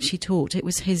way in which he taught, it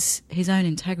was his own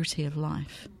integrity of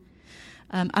life.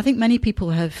 I think many people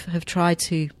have tried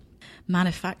to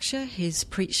manufacture his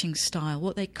preaching style.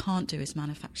 What they can't do is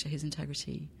manufacture his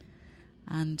integrity.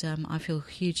 And I feel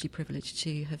hugely privileged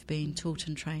to have been taught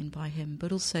and trained by him,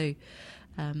 but also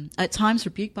at times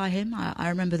rebuked by him. I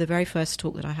remember the very first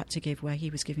talk that I had to give, where he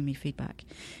was giving me feedback.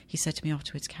 He said to me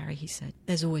afterwards, Carrie, he said,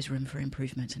 there's always room for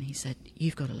improvement. And he said,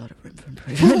 you've got a lot of room for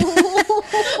improvement.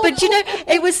 But,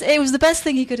 it was the best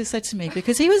thing he could have said to me,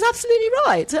 because he was absolutely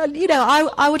right. And,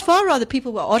 I would far rather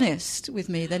people were honest with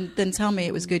me than tell me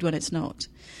it was good when it's not.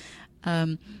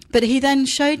 But he then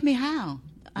showed me how.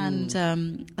 And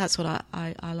that's what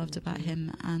I loved about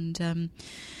him. And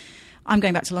I'm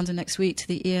going back to London next week to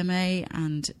the EMA,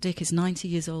 and Dick is 90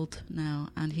 years old now,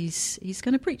 and he's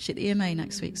going to preach at the EMA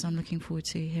next week, so I'm looking forward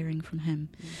to hearing from him.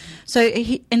 So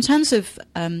in terms of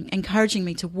encouraging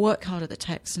me to work hard at the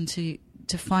text and to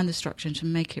find the structure and to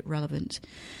make it relevant,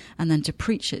 and then to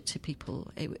preach it to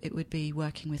people, it would be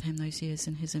working with him those years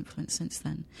and his influence since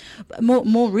then. But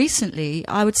more recently,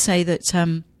 I would say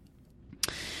that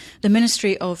the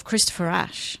ministry of Christopher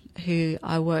Ash, who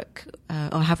I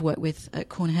have worked with at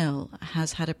Cornhill,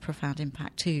 has had a profound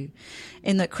impact too,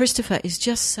 in that Christopher is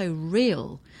just so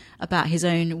real about his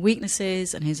own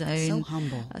weaknesses and his own, so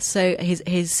humble. So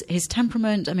his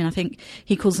temperament. I mean, I think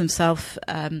he calls himself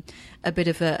a bit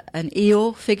of an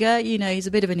Eeyore figure. He's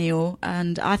a bit of an Eeyore,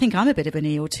 and I think I'm a bit of an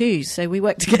Eeyore too. So we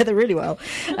work together really well.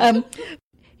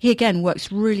 He again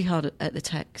works really hard at the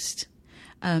text,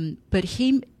 but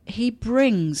he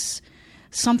brings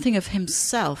something of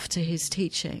himself to his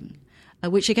teaching,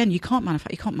 which again you can't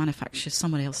manufacture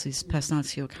someone else's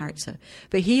personality or character.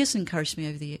 But he has encouraged me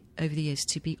over the years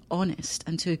to be honest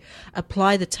and to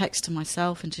apply the text to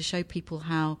myself and to show people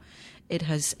how it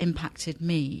has impacted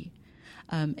me,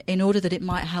 in order that it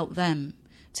might help them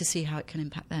to see how it can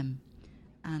impact them.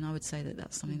 And I would say that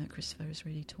that's something that Christopher has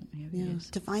really taught me over the years.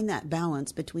 To find that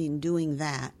balance between doing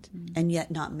that and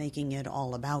yet not making it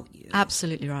all about you.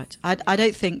 Absolutely right. I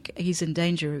don't think he's in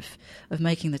danger of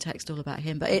making the text all about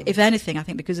him. But if anything, I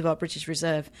think because of our British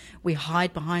Reserve, we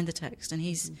hide behind the text. And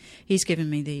he's given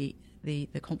me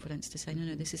the confidence to say,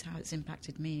 no, this is how it's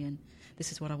impacted me, and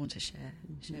this is what I want to share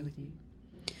with you.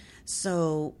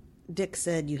 So Dick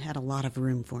said you had a lot of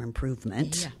room for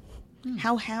improvement. Yeah.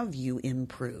 How have you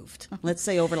improved? Let's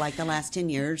say over like the last 10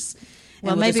 years.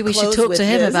 Well, maybe we should talk to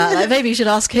him about that. Maybe you should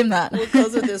ask him that. We'll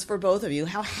close with this for both of you.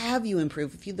 How have you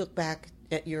improved? If you look back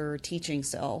at your teaching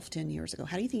self 10 years ago,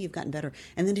 how do you think you've gotten better?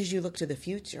 And then as you look to the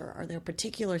future, are there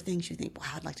particular things you think,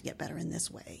 wow, I'd like to get better in this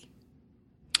way?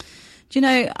 Do you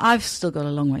know, I've still got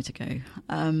a long way to go.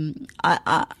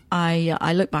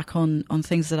 I look back on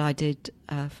things that I did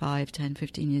 5, 10,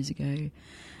 15 years ago,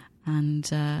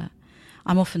 and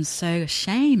I'm often so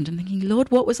ashamed. I'm thinking, Lord,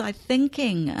 what was I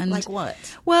thinking? And like what?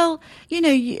 Well,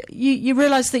 you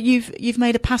realise that you've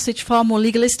made a passage far more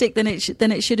legalistic than it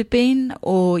should have been,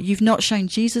 or you've not shown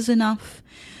Jesus enough.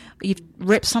 You've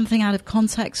ripped something out of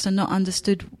context and not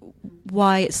understood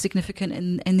why it's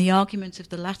significant in the argument of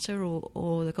the letter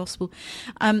or the gospel.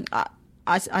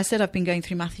 I said I've been going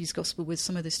through Matthew's Gospel with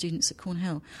some of the students at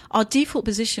Cornhill. Our default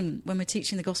position when we're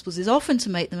teaching the Gospels is often to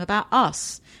make them about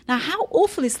us. Now, how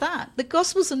awful is that? The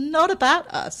Gospels are not about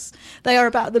us. They are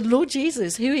about the Lord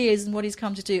Jesus, who he is and what he's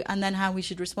come to do, and then how we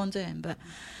should respond to him. But,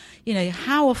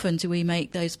 how often do we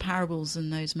make those parables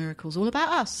and those miracles all about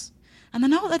us? And they're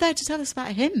not. They're there to tell us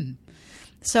about him.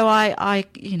 So I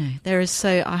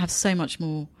have so much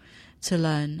more to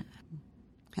learn.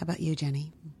 How about you,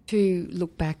 Jenny? To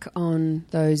look back on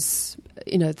those,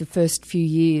 the first few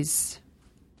years,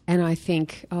 and I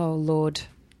think, oh, Lord,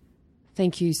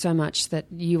 thank you so much that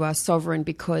you are sovereign,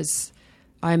 because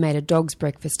I made a dog's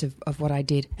breakfast of what I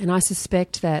did. And I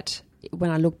suspect that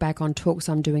when I look back on talks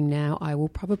I'm doing now, I will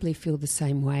probably feel the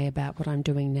same way about what I'm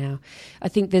doing now. I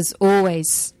think there's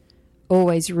always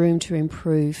room to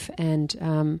improve.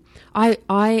 And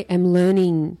I am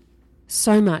learning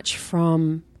so much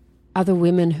from other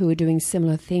women who are doing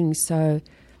similar things. So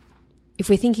if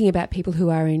we're thinking about people who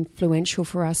are influential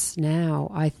for us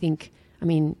now, I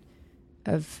mean,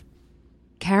 of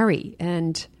Carrie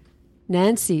and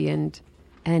Nancy and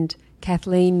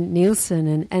Kathleen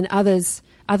Nielsen and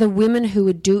other women who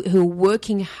are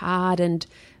working hard and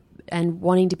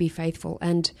wanting to be faithful,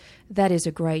 and that is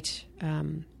a great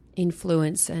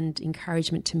influence and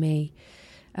encouragement to me.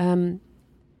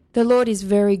 The Lord is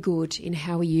very good in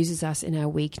how He uses us in our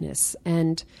weakness,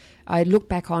 and I look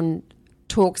back on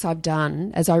talks I've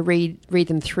done as I read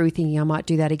them through, thinking I might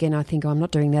do that again. I think, I'm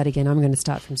not doing that again. I'm going to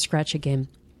start from scratch again.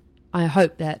 I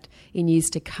hope that in years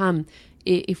to come,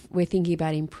 if we're thinking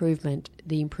about improvement,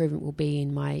 the improvement will be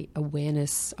in my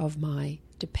awareness of my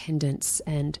dependence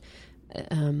and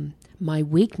my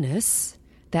weakness,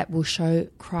 that will show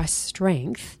Christ's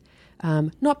strength,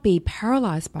 not be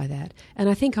paralyzed by that. And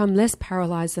I think I'm less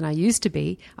paralyzed than I used to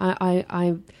be.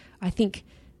 I think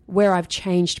where I've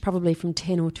changed probably from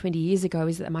 10 or 20 years ago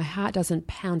is that my heart doesn't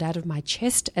pound out of my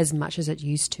chest as much as it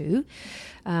used to.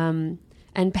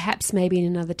 And perhaps maybe in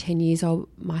another 10 years,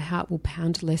 my heart will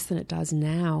pound less than it does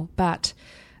now. But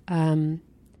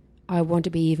I want to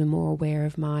be even more aware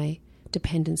of my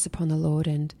dependence upon the Lord,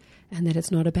 and that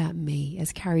it's not about me.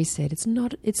 As Carrie said, it's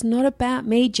not about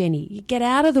me, Jenny. You get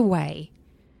out of the way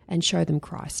and show them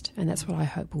Christ. And that's what I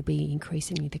hope will be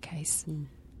increasingly the case.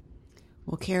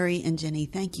 Well, Carrie and Jenny,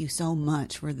 thank you so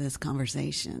much for this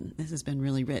conversation. This has been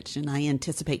really rich, and I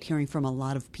anticipate hearing from a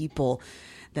lot of people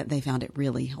that they found it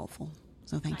really helpful.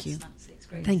 So thank you. It's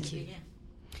great. Thank you.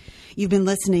 You've been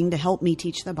listening to Help Me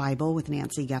Teach the Bible with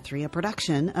Nancy Guthrie, a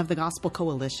production of the Gospel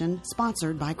Coalition,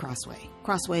 sponsored by Crossway.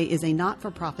 Crossway is a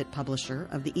not-for-profit publisher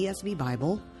of the ESV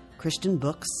Bible, Christian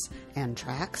books, and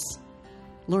tracts.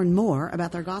 Learn more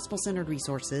about their gospel-centered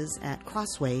resources at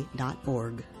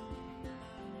crossway.org.